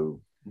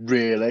 No,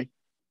 really?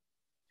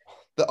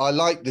 That I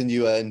like the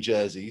new earned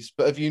jerseys,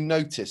 but have you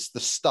noticed the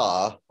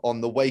star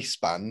on the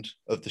waistband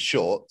of the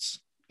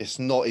shorts? It's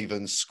not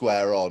even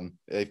square on.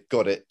 They've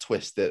got it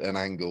twisted at an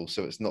angle,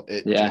 so it's not.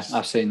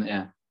 I've seen it.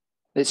 Yeah,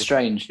 it's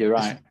strange. You're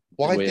right.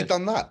 Why have they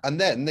done that? And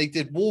then they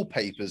did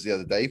wallpapers the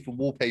other day for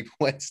Wallpaper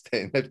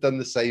Wednesday, and they've done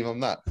the same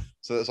on that.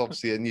 So that's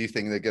obviously a new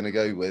thing they're going to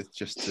go with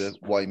just to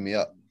wind me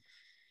up.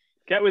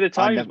 Get with the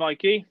times,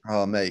 Mikey.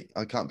 Oh, mate,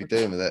 I can't be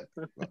doing with it.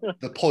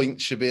 The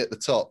point should be at the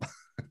top.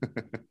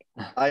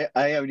 I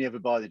only ever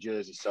buy the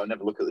jersey, so I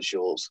never look at the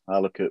shorts. I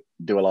look at,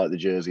 do I like the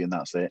jersey, and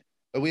that's it.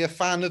 Are we a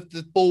fan of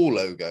the ball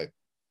logo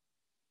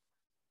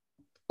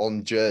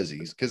on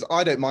jerseys? Because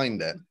I don't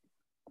mind it.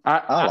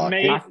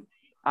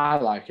 I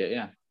like it,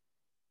 yeah.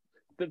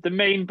 The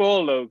main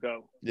ball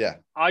logo. Yeah.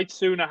 I'd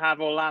sooner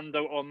have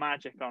Orlando or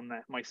Magic on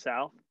there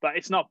myself, but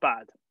it's not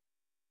bad.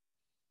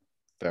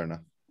 Fair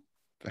enough.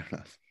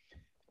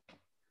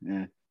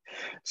 Yeah.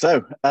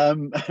 So,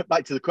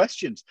 back to the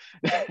questions.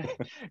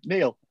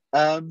 Neil,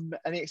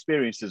 any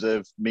experiences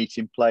of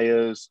meeting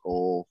players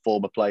or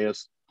former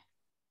players?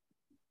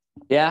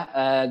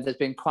 Yeah, there's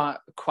been quite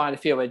a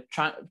few. We're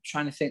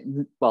trying to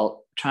think.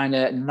 Well, trying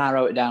to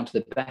narrow it down to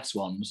the best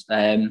ones.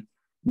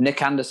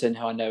 Nick Anderson,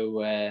 who I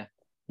know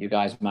you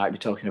guys might be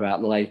talking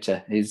about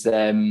later, he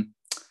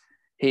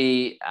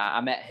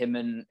I met him,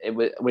 and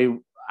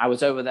I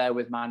was over there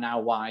with my now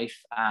wife,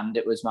 and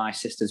it was my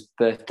sister's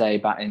birthday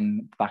back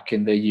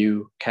in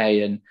the UK,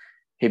 and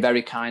he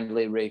very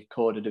kindly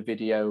recorded a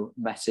video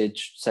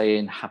message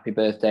saying happy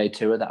birthday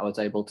to her that I was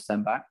able to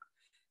send back,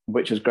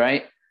 which was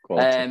great.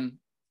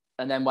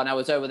 And then when I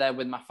was over there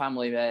with my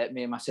family,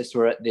 me and my sister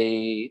were at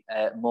the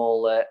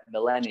mall at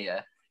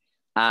Millennia,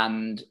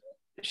 and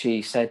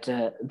she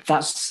said,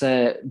 that's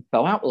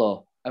Bo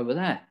Outlaw over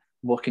there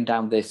walking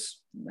down this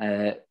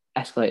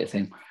escalator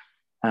thing.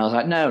 And I was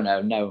like, no,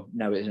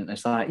 it isn't.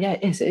 It's like, yeah,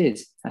 it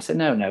is. I said,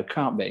 no,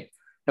 can't be.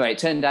 Anyway, it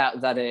turned out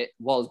that it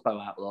was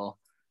Bo Outlaw.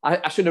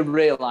 I should have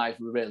realised,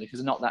 really, because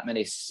there's not that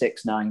many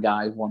 6'9"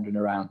 guys wandering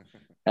around.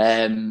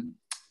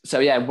 So,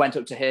 yeah, went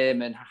up to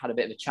him and had a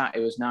bit of a chat.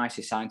 It was nice.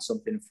 He signed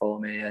something for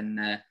me. And,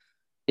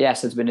 so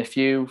there's been a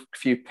few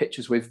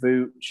pictures with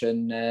Vooch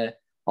and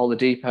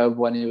Oladipo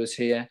when he was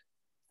here.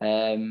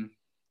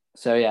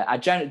 So, yeah, I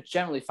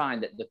generally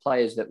find that the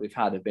players that we've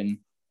had have been,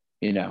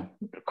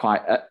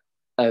 quite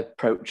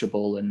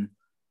approachable and,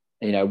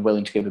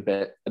 willing to give a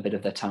bit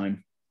of their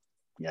time.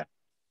 Yeah.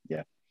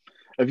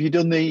 Have you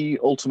done the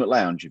Ultimate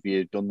Lounge? Have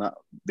you done that,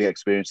 the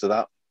experience of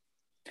that?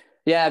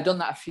 Yeah, I've done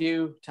that a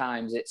few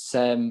times. It's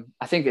I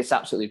think it's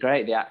absolutely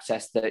great, the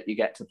access that you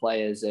get to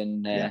players,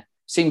 and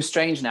seems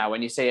strange now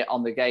when you see it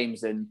on the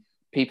games and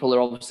people are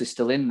obviously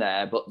still in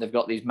there, but they've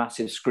got these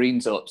massive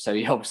screens up, so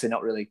you're obviously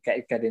not really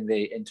getting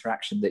the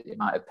interaction that you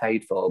might have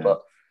paid for. Yeah.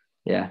 But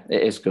yeah,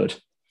 it is good.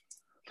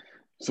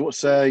 So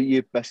what's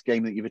your best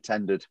game that you've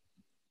attended?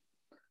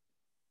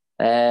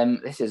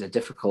 This is a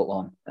difficult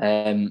one.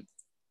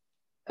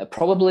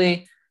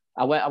 Probably,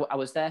 I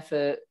was there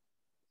for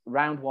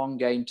round 1,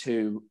 game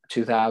 2,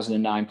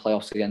 2009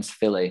 playoffs against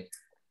Philly.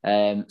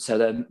 So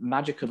the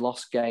Magic had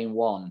lost game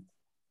 1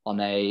 on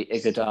a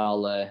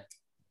Iguodala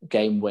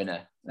game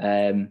winner.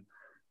 And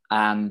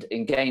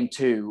in game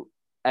 2,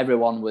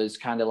 everyone was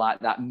kind of like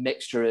that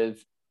mixture of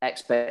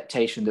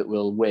expectation that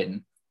we'll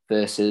win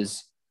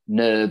versus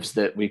nerves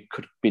that we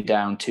could be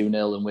down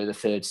 2-0 and we're the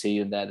 3rd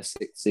seed and they're the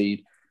 6th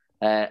seed.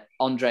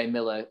 Andre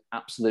Miller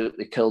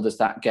absolutely killed us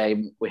that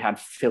game. We had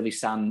Philly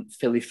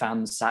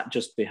fans sat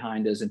just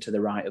behind us and to the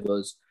right of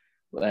us,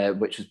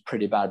 which was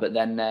pretty bad. But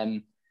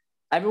then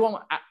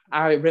everyone,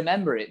 I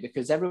remember it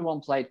because everyone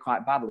played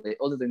quite badly,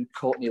 other than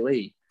Courtney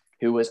Lee,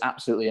 who was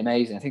absolutely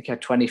amazing. I think he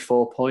had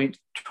 26 points,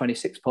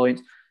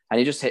 and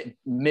he just hit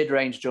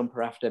mid-range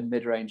jumper after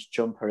mid-range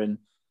jumper and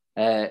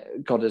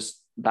got us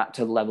back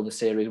to level the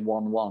series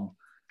 1-1.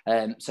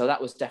 So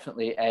that was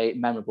definitely a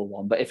memorable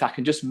one. But if I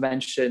can just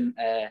mention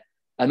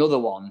another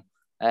one,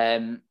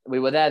 we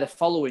were there the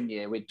following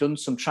year. We'd done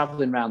some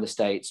traveling around the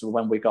States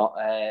when we got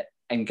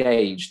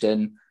engaged,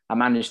 and I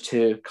managed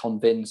to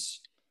convince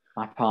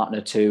my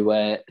partner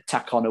to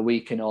tack on a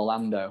week in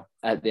Orlando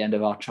at the end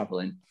of our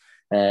traveling,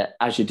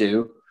 as you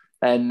do.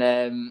 And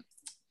I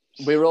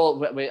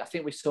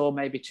think we saw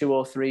maybe 2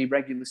 or 3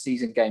 regular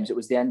season games. It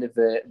was the end of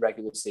the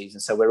regular season,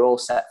 so we're all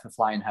set for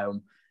flying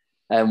home.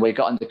 And we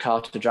got in the car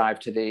to drive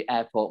to the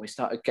airport. We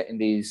started getting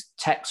these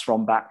texts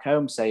from back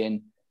home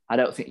saying, I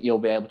don't think you'll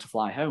be able to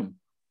fly home.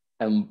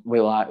 And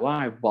we were like,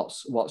 why?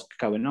 What's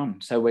going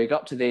on? So we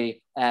got to the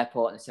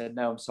airport and said,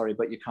 no, I'm sorry,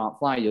 but you can't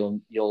fly.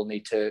 You'll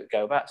need to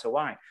go back. So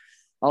why?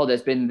 Oh,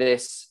 there's been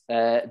this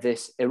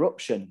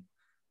eruption.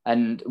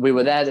 And we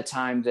were there the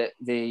time that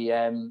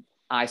the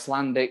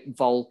Icelandic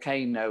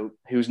volcano,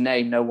 whose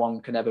name no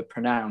one can ever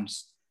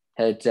pronounce,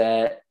 had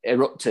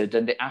erupted,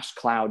 and the ash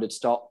cloud had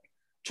stopped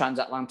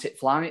transatlantic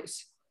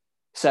flights.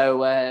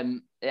 So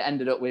it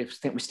ended up with, I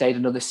think we stayed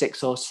another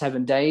 6 or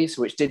 7 days,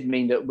 which did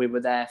mean that we were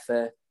there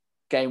for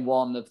game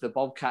 1 of the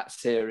Bobcat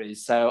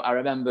series. So I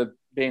remember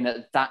being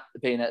at that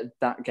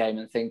game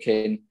and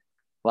thinking,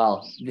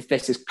 well,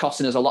 this is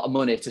costing us a lot of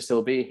money to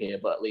still be here,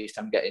 but at least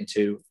I'm getting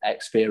to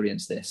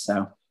experience this.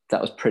 So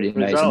that was pretty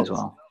amazing as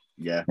well.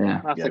 Yeah.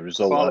 That's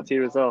a quality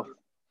result.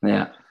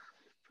 Yeah.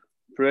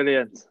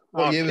 Brilliant.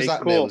 What year was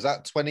that, cool. Neil? Was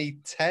that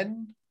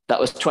 2010? That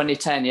was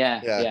 2010,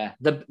 yeah.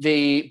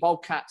 The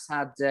Bobcats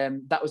had,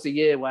 that was the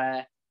year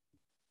where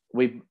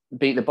we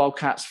beat the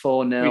Bobcats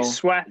 4-0. We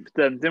swept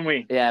them, didn't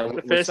we? Yeah.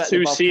 The first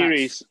 2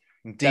 series.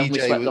 Then we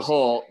swept the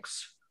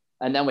Hawks.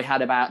 And then we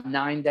had about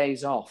 9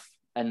 days off.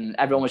 And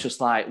everyone was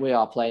just like, we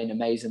are playing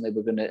amazingly.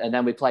 And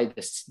then we played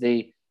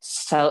the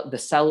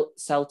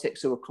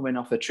Celtics, who were coming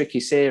off a tricky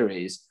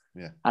series.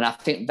 Yeah. And I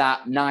think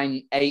that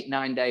 9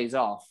 days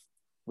off,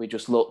 we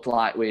just looked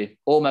like we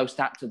almost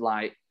acted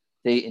like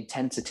the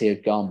intensity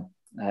had gone,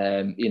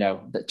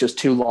 just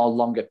too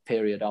longer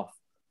period off.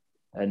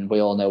 And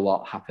we all know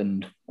what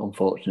happened,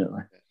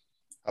 unfortunately.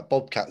 At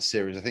Bobcat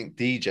series, I think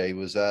DJ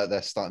was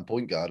their starting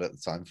point guard at the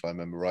time, if I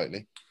remember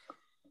rightly.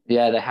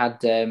 Yeah, they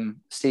had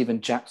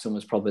Stephen Jackson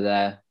was probably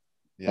their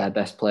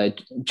best player.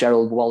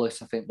 Gerald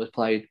Wallace, I think, was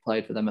played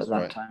for them at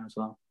that time as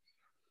well.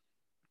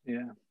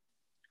 Yeah,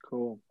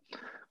 cool.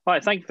 All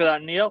right, thank you for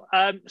that, Neil.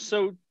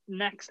 So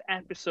next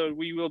episode,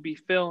 we will be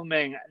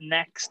filming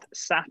next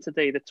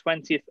Saturday, the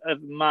 20th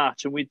of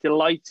March, and we're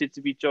delighted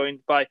to be joined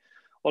by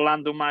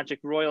Orlando Magic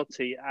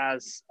royalty,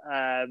 as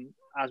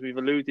we've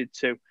alluded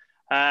to.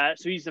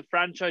 So he's the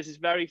franchise's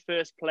very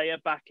first player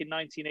back in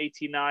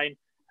 1989.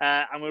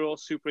 And we're all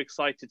super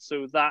excited.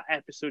 So that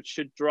episode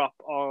should drop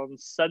on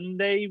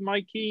Sunday,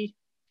 Mikey.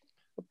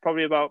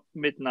 Probably about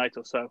midnight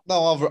or so.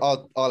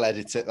 No, I'll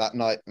edit it that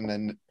night, and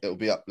then it'll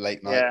be up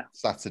late night, Yeah.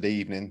 Saturday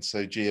evening.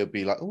 So G will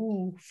be like,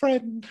 "Oh,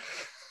 friend."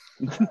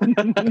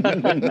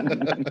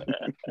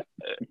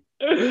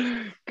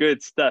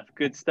 Good stuff.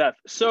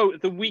 So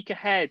the week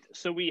ahead,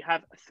 so we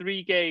have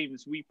 3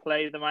 games. We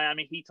play the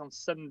Miami Heat on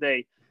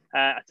Sunday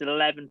at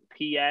 11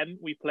 p.m.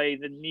 We play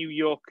the New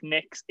York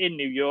Knicks in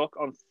New York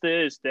on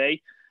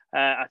Thursday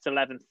at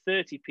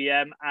 11:30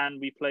 p.m. and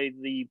we play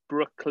the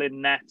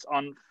Brooklyn Nets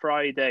on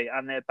Friday,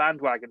 and they're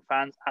bandwagon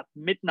fans at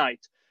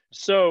midnight.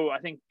 So I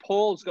think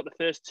Paul's got the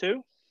first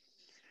 2.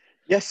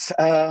 Yes,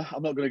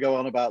 I'm not going to go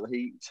on about the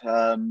Heat.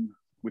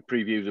 We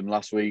previewed them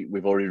last week.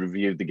 We've already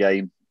reviewed the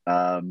game.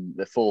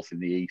 They're 4th in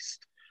the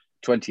East,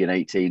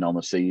 20-18 on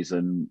the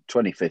season,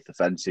 25th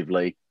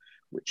offensively,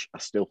 which I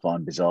still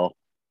find bizarre.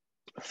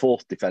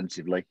 4th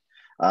defensively,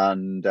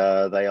 and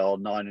they are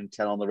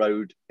 9-10 on the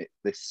road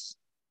this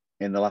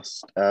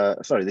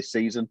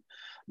season.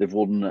 They've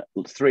won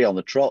 3 on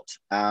the trot,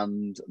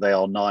 and they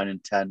are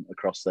 9-10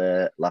 across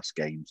their last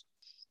games.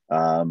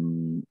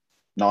 9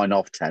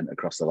 of 10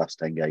 across the last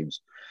 10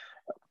 games.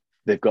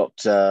 They've got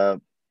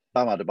Bam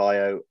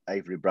Adebayo,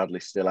 Avery Bradley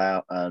still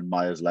out, and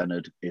Myers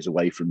Leonard is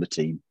away from the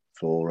team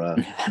for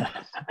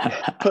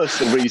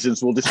personal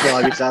reasons. We'll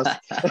describe it as.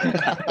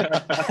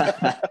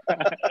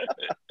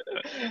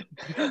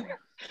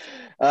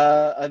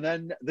 And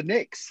then the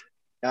Knicks,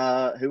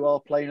 who are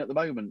playing at the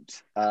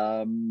moment.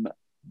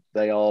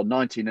 They are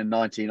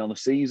 19-19 on the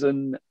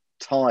season,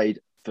 tied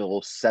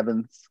for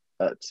 7th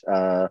at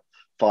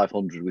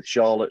 500 with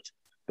Charlotte,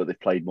 but they've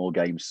played more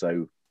games,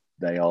 so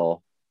they are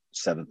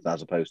 7th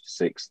as opposed to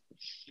 6th.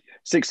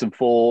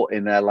 6-4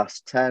 in their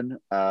last 10.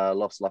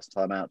 Lost last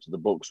time out to the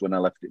Bucks. When I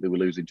left it, they were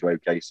losing to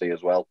OKC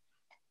as well.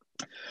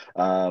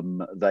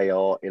 They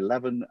are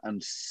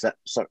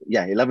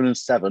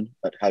 11-7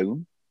 at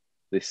home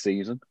this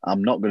season.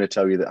 I'm not going to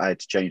tell you that I had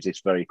to change this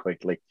very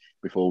quickly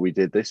before we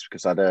did this,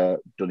 because I'd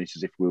done it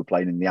as if we were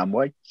playing in the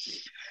Amway.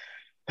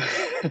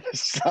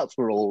 Stats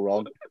were all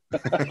wrong.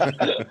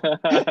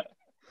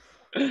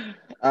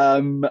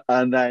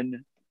 And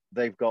then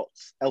they've got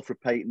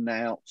Elfrid Payton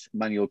out,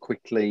 Emmanuel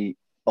Quickley,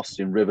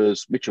 Austin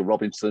Rivers, Mitchell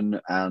Robinson,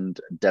 and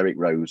Derrick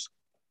Rose.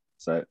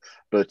 So,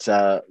 but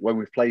when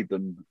we've played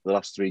them the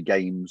last 3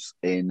 games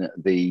in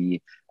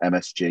the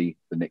MSG,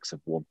 the Knicks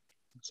have won.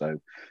 So,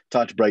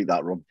 time to break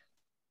that run.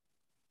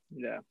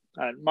 Yeah.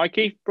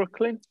 Mikey,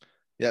 Brooklyn?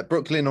 Yeah,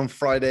 Brooklyn on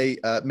Friday,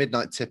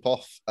 midnight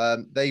tip-off.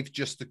 They've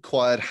just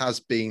acquired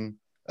has-been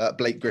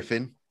Blake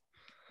Griffin.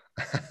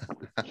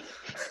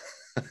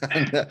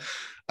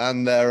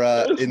 and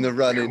they're in the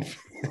running.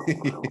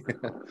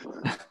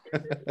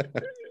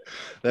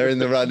 They're in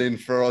the running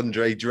for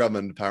Andre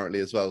Drummond, apparently,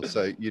 as well.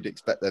 So you'd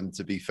expect them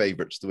to be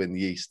favourites to win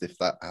the East if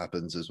that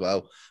happens as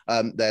well.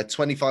 They're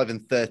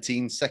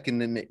 25-13,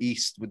 second in the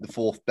East with the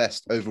 4th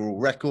best overall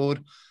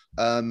record.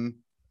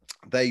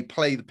 They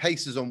play the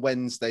Pacers on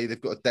Wednesday.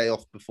 They've got a day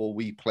off before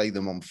we play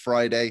them on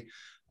Friday.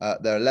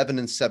 They're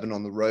 11-7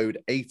 on the road,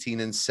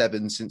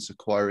 18-7 since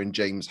acquiring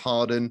James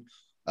Harden.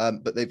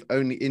 But they've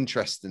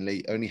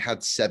interestingly only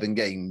had 7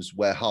 games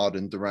where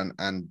Harden, Durant,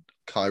 and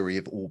Kyrie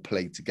have all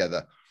played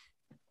together.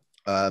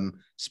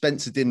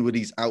 Spencer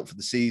Dinwiddie's out for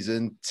the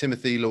season.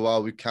 Timothy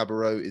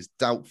Luwawu-Cabarrot is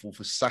doubtful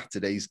for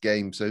Saturday's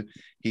game, so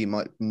he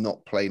might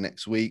not play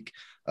next week.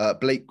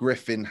 Blake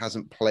Griffin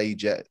hasn't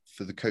played yet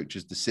for the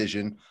coach's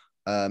decision.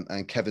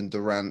 And Kevin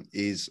Durant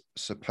is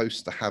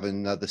supposed to have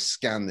another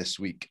scan this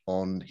week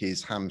on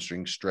his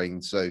hamstring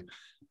strain. So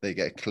they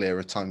get a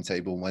clearer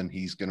timetable when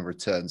he's going to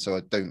return. So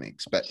I don't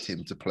expect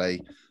him to play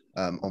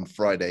on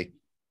Friday.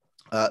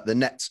 The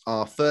Nets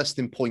are first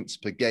in points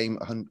per game,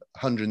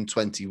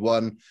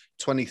 121,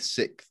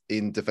 26th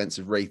in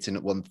defensive rating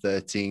at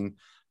 113.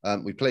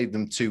 We played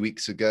them 2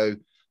 weeks ago.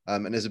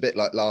 And it's a bit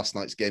like last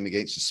night's game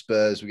against the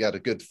Spurs. We had a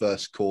good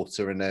first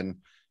quarter and then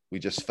we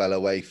just fell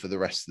away for the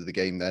rest of the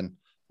game then.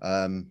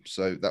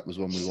 So that was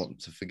one we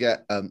wanted to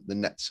forget. The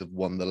Nets have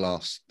won the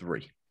last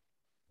 3.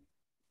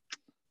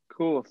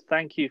 Cool.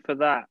 Thank you for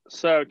that.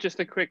 So just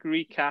a quick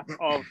recap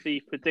of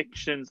the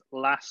predictions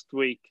last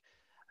week.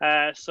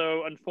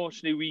 So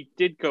unfortunately, we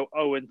did go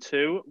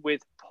 0-2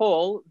 with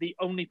Paul, the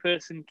only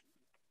person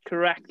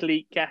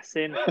correctly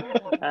guessing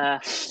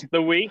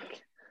the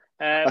week.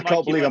 I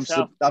can't believe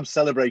I'm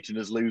celebrating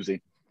as losing.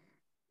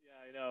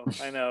 Yeah,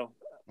 I know.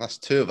 That's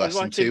 2 of us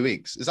in 2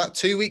 weeks. Is that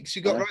 2 weeks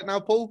you got right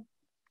now, Paul?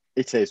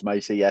 It is,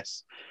 Macy.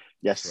 Yes.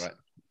 That's right.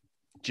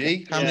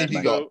 G, how many have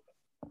you got?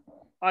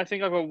 I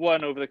think I've got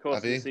 1 over the course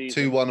of the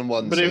season. 2, 1, and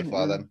 1 so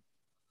far then.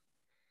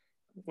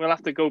 We'll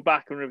have to go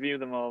back and review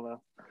them all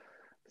though.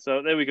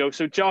 So there we go.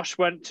 So Josh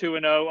went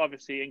 2-0,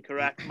 obviously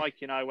incorrect.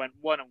 Mikey and I went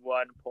 1-1.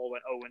 Paul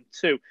went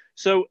 0-2.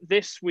 So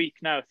this week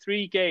now,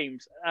 3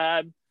 games.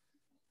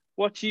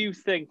 What do you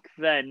think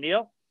then,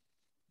 Neil?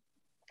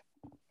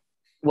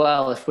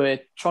 Well, if we're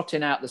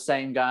trotting out the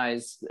same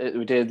guys that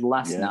we did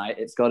last night,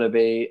 it's got to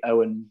be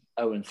 0-2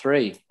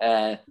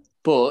 0-3.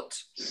 But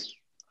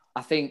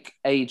I think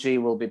AG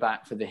will be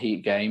back for the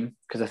Heat game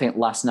because I think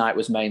last night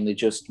was mainly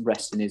just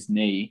resting his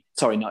knee.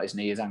 Sorry, not his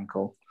knee, his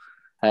ankle.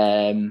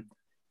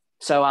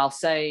 So I'll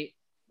say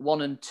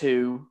 1 and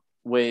 2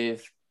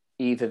 with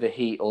either the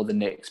Heat or the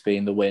Knicks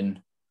being the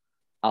win.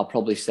 I'll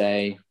probably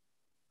say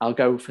I'll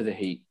go for the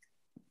Heat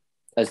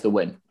as the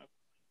win.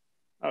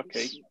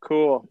 Okay,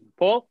 cool.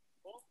 Paul?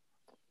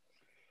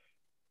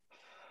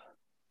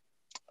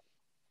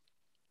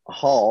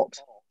 Heart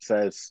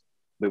says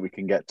that we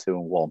can get 2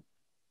 and 1.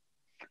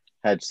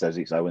 Head says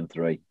it's 0 and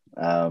 3.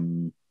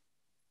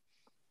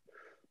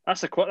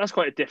 That's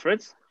quite a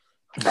difference.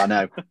 I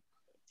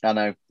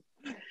know.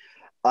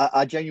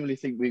 I genuinely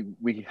think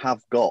we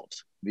have got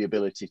the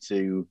ability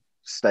to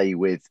stay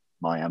with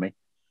Miami.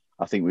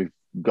 I think we've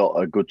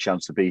got a good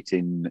chance of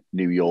beating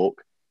New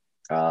York.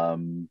 I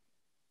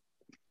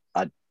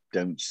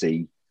don't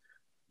see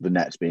the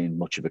Nets being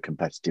much of a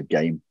competitive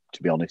game,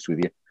 to be honest with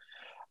you.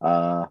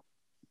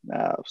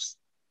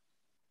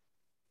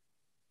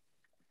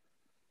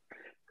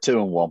 2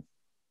 and 1.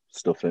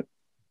 Stuff it.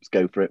 Let's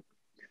go for it.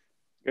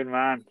 Good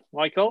man.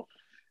 Michael?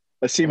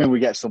 Assuming we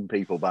get some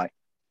people back.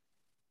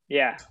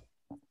 Yeah.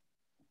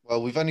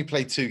 Well, we've only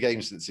played 2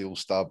 games since the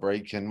All-Star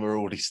break, and we're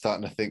already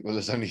starting to think, well,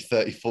 there's only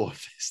 34 of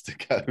this to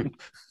go.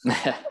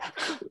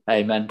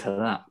 Amen to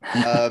that.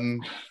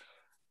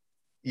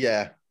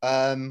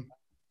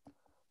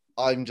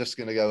 I'm just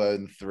going to go 0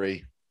 and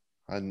 3.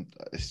 And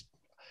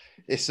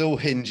it's all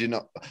hinging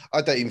up.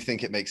 I don't even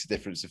think it makes a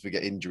difference if we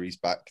get injuries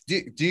back.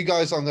 Do you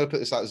guys, I'm going to put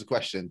this out as a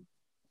question.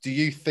 Do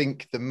you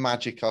think the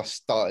Magic are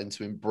starting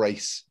to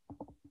embrace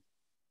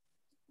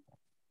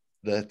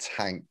the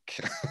tank?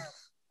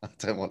 I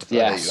don't want to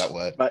hate that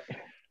word. But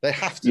they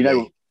have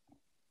to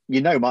You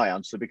know my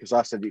answer because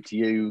I said it to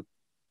you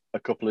a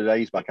couple of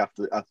days back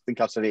after. I think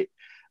I said it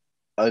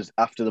as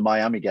after the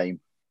Miami game.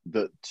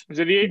 Was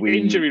it the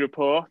injury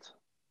report?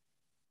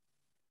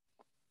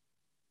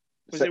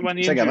 Was it when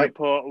the injury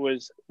report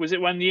was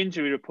when the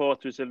injury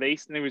report was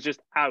released and it was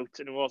just out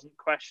and it wasn't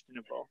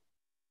questionable?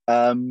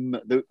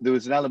 There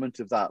was an element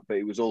of that, but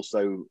it was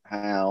also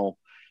how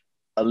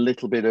a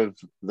little bit of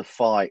the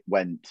fight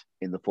went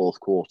in the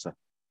fourth quarter.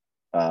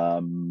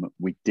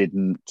 We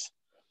didn't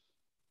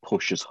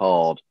push as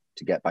hard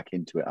to get back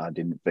into it. I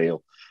didn't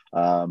feel.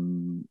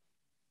 Aaron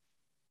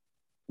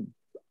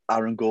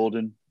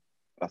Gordon,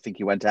 I think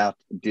he went out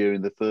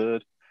during the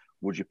third.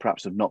 Would you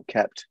perhaps have not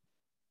kept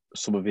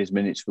some of his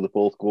minutes for the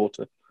fourth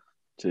quarter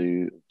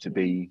to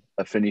be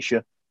a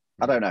finisher?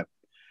 I don't know.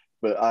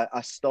 But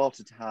I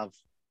started to have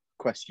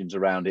questions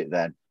around it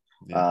then.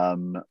 Yeah.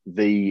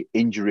 The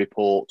injury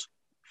report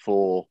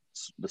for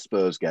the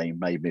Spurs game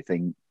made me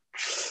think,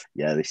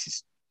 yeah, this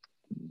is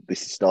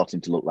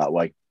starting to look that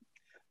way.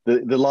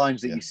 The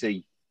lines that you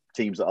see,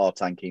 teams that are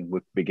tanking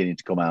were beginning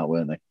to come out,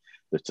 weren't they?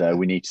 That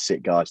we need to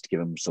sit guys to give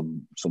them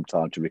some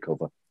time to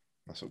recover.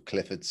 That's what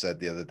Clifford said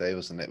the other day,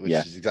 wasn't it? Which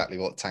is exactly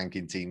what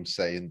tanking teams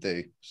say and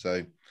do.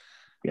 So,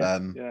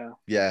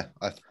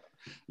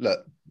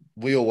 look,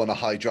 we all want a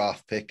high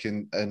draft pick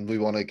and we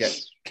want to get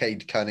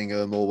Cade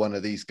Cunningham or one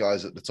of these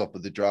guys at the top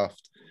of the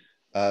draft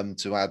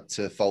to add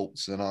to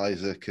Fultz and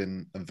Isaac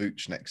and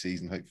Vooch next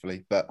season,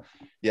 hopefully. But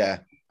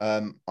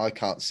I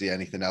can't see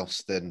anything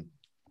else than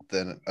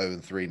 0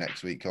 and 3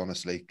 next week,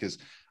 honestly, because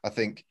I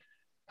think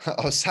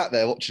I was sat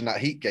there watching that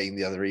Heat game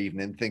the other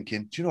evening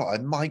thinking, do you know what?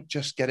 I might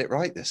just get it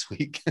right this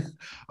week.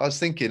 I was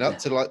thinking up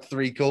to like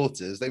 3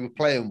 quarters, they were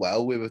playing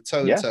well. We were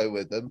toe and toe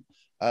with them.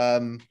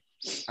 And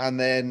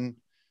then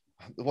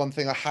the one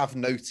thing I have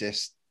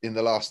noticed in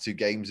the last 2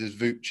 games is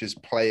Vooch is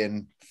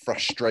playing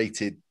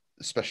frustrated,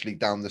 especially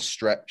down the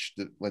stretch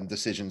that when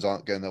decisions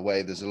aren't going their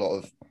way. There's a lot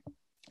of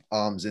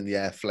arms in the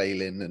air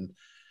flailing. And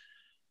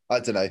I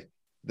don't know.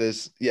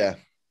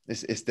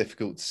 It's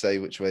difficult to say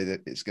which way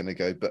that it's going to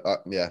go, but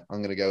I'm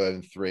going to go 0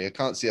 and 3. I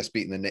can't see us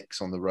beating the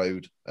Knicks on the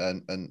road,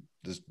 and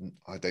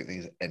I don't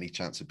think there's any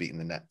chance of beating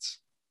the Nets.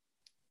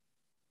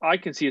 I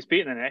can see us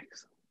beating the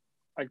Knicks.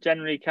 I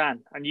generally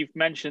can, and you've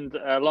mentioned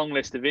a long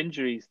list of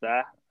injuries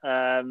there.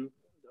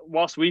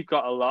 Whilst we've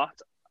got a lot,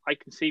 I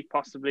can see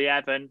possibly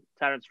Evan,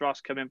 Terence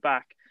Ross coming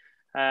back,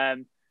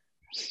 and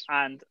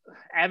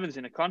Evan's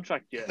in a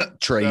contract year.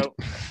 Trade.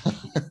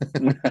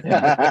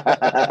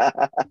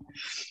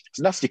 It's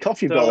nasty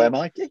coffee you've got there,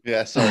 Mikey.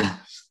 Yeah, sorry.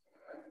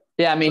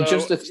 Yeah, I mean,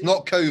 it's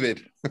not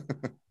COVID.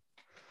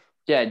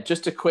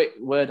 Just a quick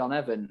word on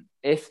Evan.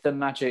 If the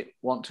Magic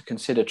want to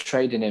consider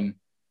trading him,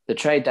 the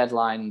trade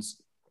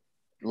deadline's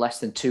less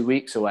than 2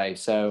 weeks away.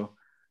 So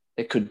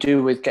it could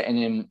do with getting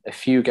him a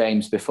few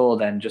games before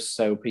then, just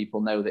so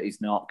people know that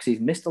he's not, because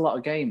he's missed a lot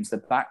of games. The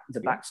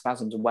back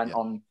spasms went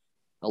on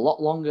a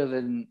lot longer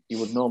than you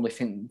would normally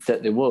think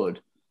that they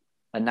would.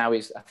 And now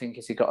has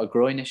he got a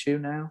groin issue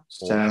now?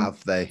 So, or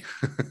have they?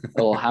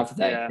 Or have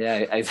they?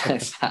 Yeah,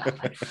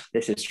 exactly.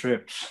 This is true.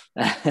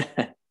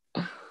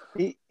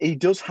 He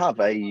does have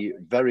a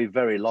very,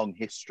 very long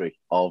history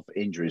of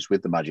injuries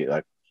with the Magic,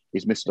 though.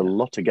 He's missed a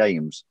lot of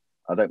games.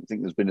 I don't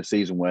think there's been a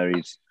season where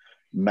he's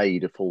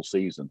made a full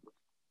season.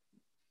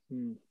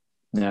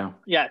 No.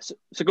 Yes.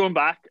 So going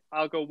back,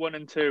 I'll go 1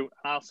 and 2,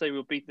 and I'll say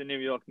we'll beat the New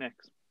York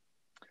Knicks.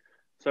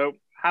 So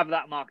have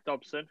that, Mark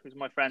Dobson, who's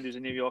my friend, who's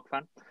a New York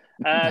fan.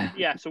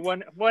 Yeah. So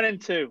one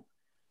and 2.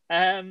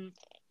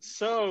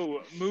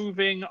 So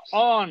moving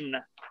on,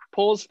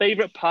 Paul's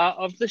favorite part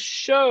of the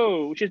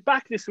show, which is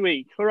back this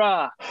week.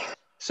 Hurrah!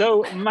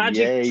 So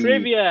Magic Yay.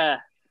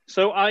 Trivia.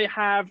 So I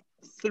have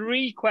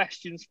 3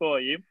 questions for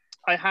you.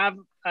 I have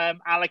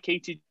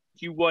allocated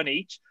you 1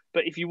 each,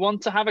 but if you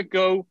want to have a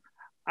go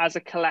as a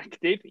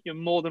collective, you're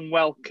more than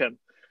welcome.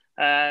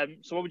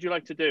 So what would you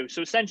like to do?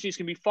 So essentially it's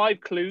going to be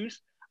 5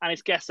 clues and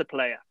it's guess a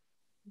player.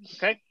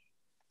 Okay?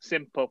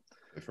 Simple.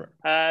 Go for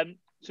it.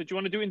 So do you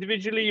want to do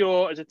individually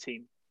or as a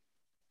team?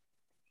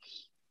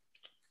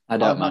 I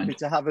don't I'm happy mind.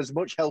 to have as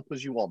much help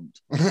as you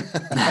want.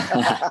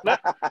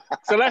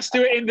 So let's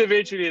do it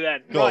individually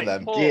then. Go on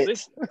Right, then.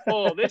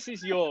 Paul, this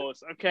is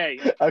yours. Okay.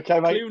 Okay,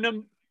 mate.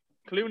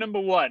 Clue number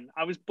 1.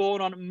 I was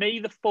born on May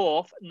the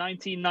 4th,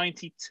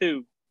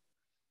 1992.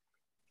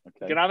 Okay.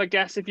 You can have a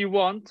guess if you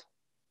want.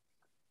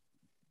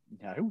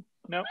 No.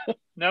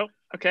 No?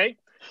 Okay.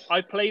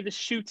 I play the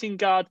shooting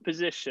guard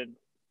position.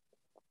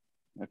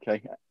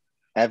 Okay.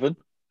 Evan.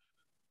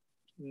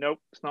 Nope,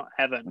 it's not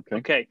Evan. Okay.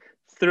 Okay.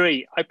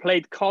 3. I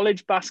played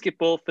college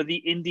basketball for the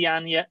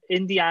Indiana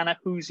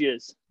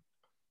Hoosiers.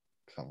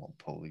 Come on,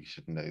 Paul, you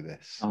should know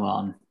this. Come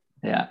on.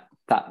 Yeah,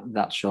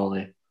 that's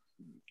surely.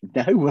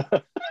 No.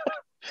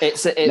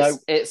 It's No.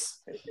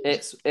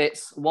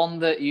 one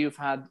that you've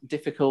had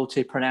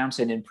difficulty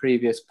pronouncing in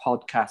previous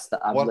podcasts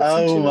that I've One-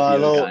 listened to. Oh, my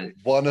with you Lord. guys.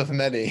 One of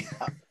many.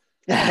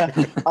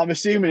 I'm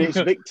assuming it's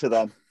Victor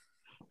then.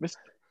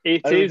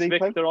 It Oladipo? is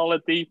Victor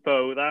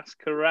Oladipo. That's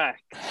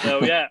correct.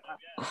 So yeah,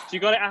 so you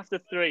got it after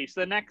 3.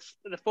 So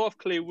the 4th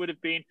clue would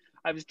have been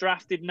I was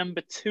drafted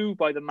number 2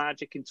 by the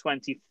Magic in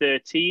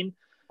 2013,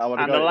 I would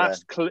have and the got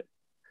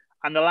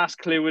last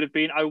clue would have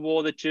been I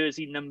wore the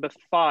jersey number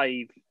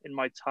 5 in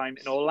my time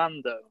in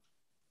Orlando.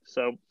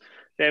 So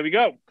there we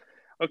go.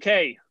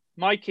 Okay,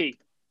 Mikey,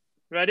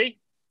 ready?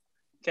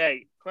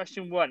 Okay,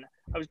 question 1.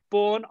 I was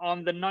born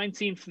on the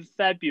 19th of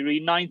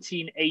February,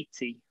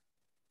 1980.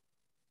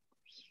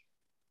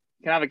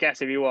 You can have a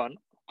guess if you want.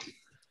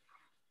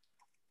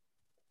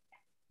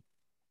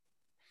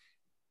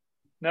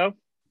 No?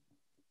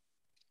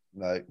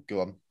 No,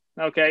 go on.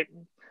 Okay.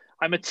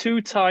 I'm a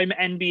 2-time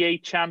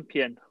NBA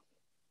champion.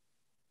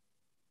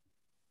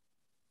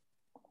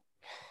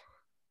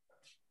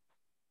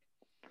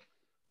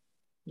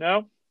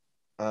 No?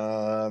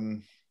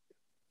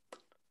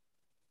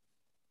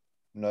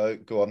 No,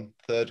 go on.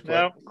 Third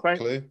No.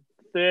 clue.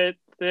 Third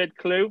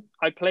clue.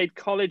 I played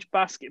college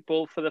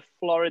basketball for the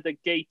Florida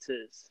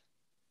Gators.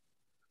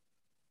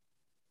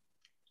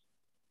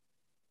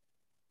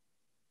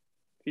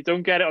 If you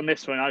don't get it on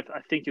this one, I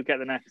think you'll get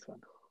the next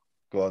one.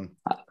 Go on.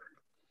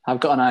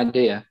 I've got an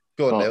idea.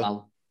 Go on, but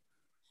Neil.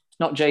 It's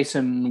not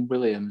Jason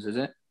Williams, is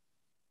it?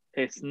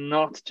 It's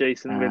not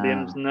Jason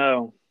Williams.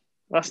 No,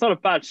 that's not a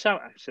bad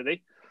shout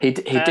actually. He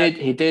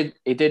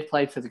did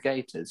play for the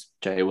Gators,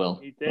 Jay Will.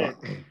 He did,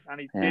 and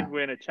he did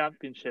win a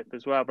championship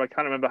as well, but I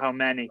can't remember how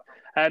many.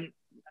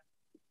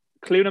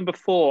 Clue number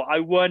 4: I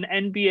won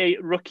NBA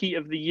Rookie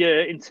of the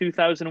Year in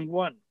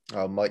 2001.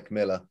 Oh, Mike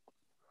Miller.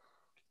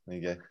 There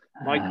you go.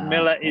 Mike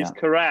Miller is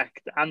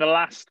correct, and the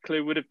last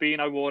clue would have been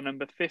I wore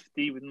number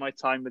 50 with my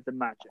time with the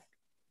Magic.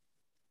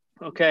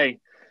 Okay,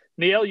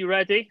 Neil, you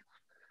ready?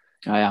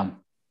 I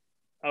am.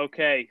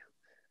 Okay.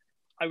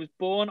 I was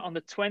born on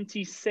the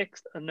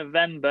 26th of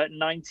November,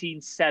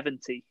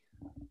 1970.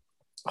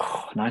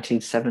 Oh,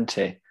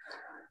 1970.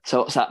 So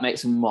what's that?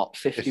 Makes him what?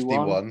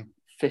 51?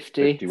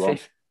 50? 51.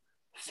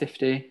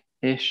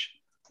 50-ish.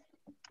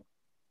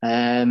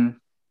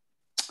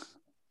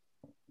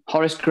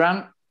 Horace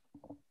Grant?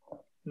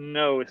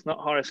 No, it's not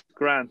Horace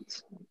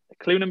Grant.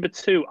 Clue number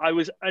 2. I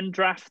was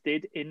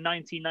undrafted in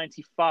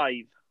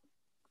 1995.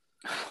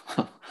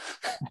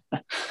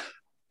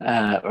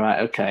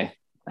 Right, okay.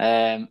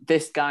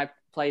 This guy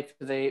played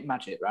for the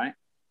Magic, right?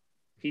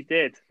 He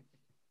did.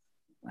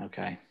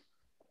 Okay.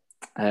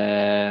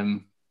 I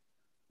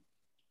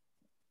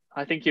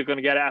think you're going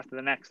to get it after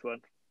the next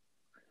one.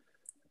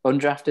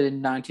 Undrafted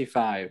in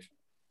 95.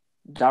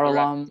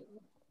 Darryl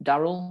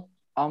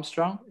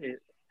Armstrong?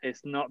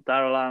 It's not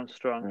Darryl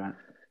Armstrong. Right.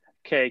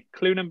 Okay,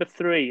 clue number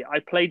 3. I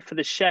played for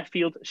the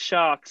Sheffield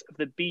Sharks of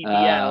the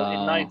BBL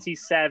in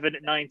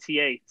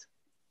 97-98.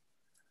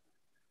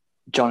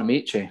 John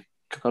Amici.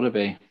 Gotta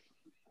be.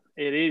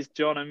 It is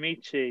John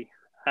Amici.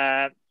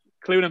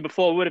 Clue number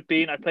 4 would have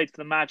been I played for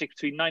the Magic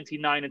between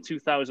 1999 and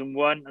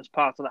 2001 as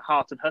part of the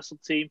Heart and Hustle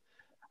team.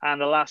 And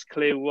the last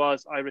clue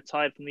was I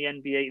retired from the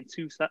NBA in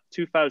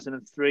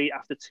 2003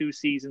 after 2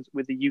 seasons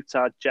with the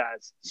Utah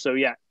Jazz. So,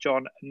 yeah,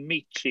 John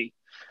Amici.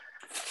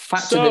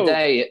 Fact of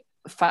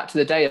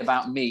the day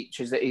about Meach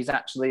is that he's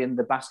actually in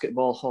the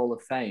Basketball Hall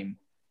of Fame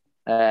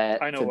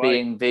for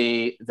being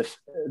the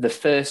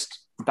first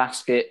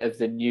basket of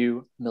the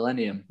new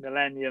millennium.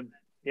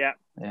 Yeah.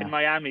 In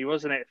Miami,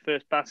 wasn't it?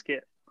 First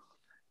basket.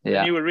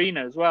 Yeah. New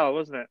arena as well,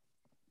 wasn't it?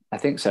 I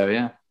think so,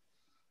 yeah.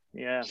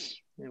 Yeah.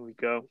 There we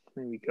go.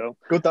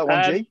 Good that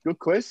one, G. Good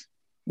quiz.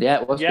 Yeah,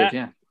 it was good.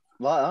 Yeah.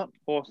 Like that.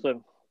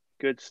 Awesome.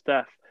 Good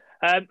stuff.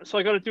 So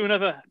I got to do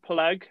another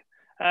plug.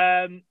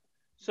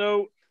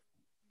 So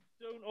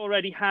don't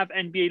already have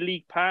NBA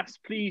League Pass,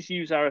 please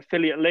use our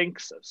affiliate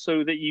links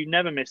so that you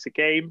never miss a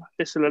game.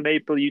 This will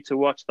enable you to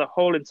watch the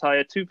whole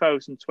entire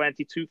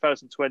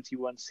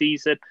 2020-2021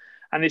 season.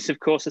 And this, of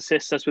course,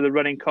 assists us with the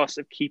running costs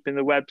of keeping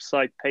the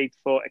website paid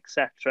for,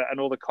 etc., and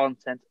all the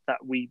content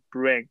that we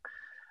bring.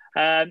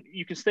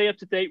 You can stay up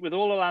to date with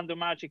all Orlando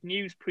Magic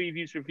news,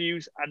 previews,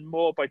 reviews, and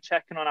more by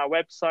checking on our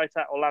website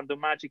at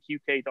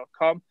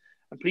orlandomagic.uk.com.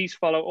 And please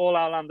follow all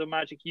our Orlando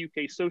Magic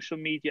UK social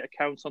media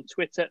accounts on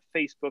Twitter,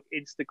 Facebook,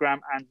 Instagram,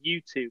 and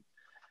YouTube.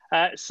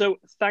 So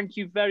thank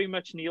you very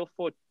much, Neil,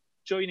 for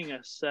joining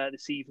us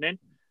this evening.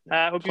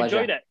 I hope you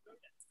enjoyed it.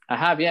 I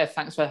have, yeah.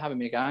 Thanks for having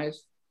me,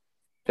 guys.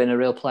 Been a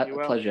real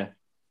pleasure.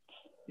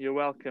 You're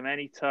welcome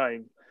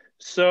anytime.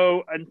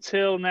 So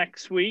until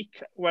next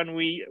week, when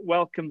we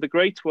welcome the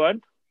great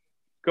one,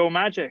 go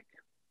Magic.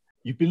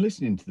 You've been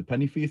listening to the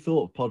Penny for Your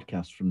Thought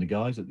podcast from the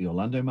guys at the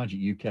Orlando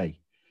Magic UK.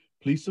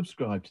 Please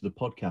subscribe to the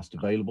podcast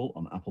available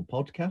on Apple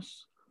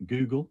Podcasts,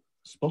 Google,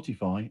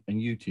 Spotify, and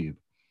YouTube.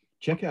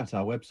 Check out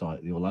our website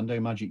at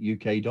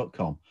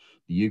theorlandomagic.uk.com,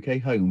 the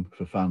UK home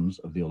for fans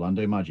of the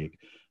Orlando Magic,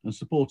 and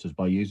support us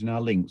by using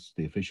our links to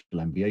the official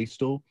NBA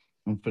store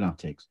and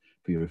Fanatics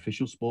for your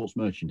official sports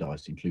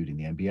merchandise, including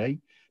the NBA,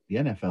 the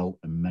NFL,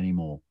 and many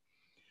more.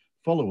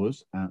 Follow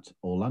us at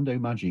Orlando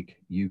Magic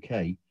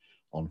UK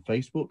on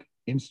Facebook,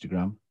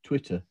 Instagram,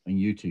 Twitter, and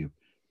YouTube.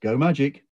 Go Magic!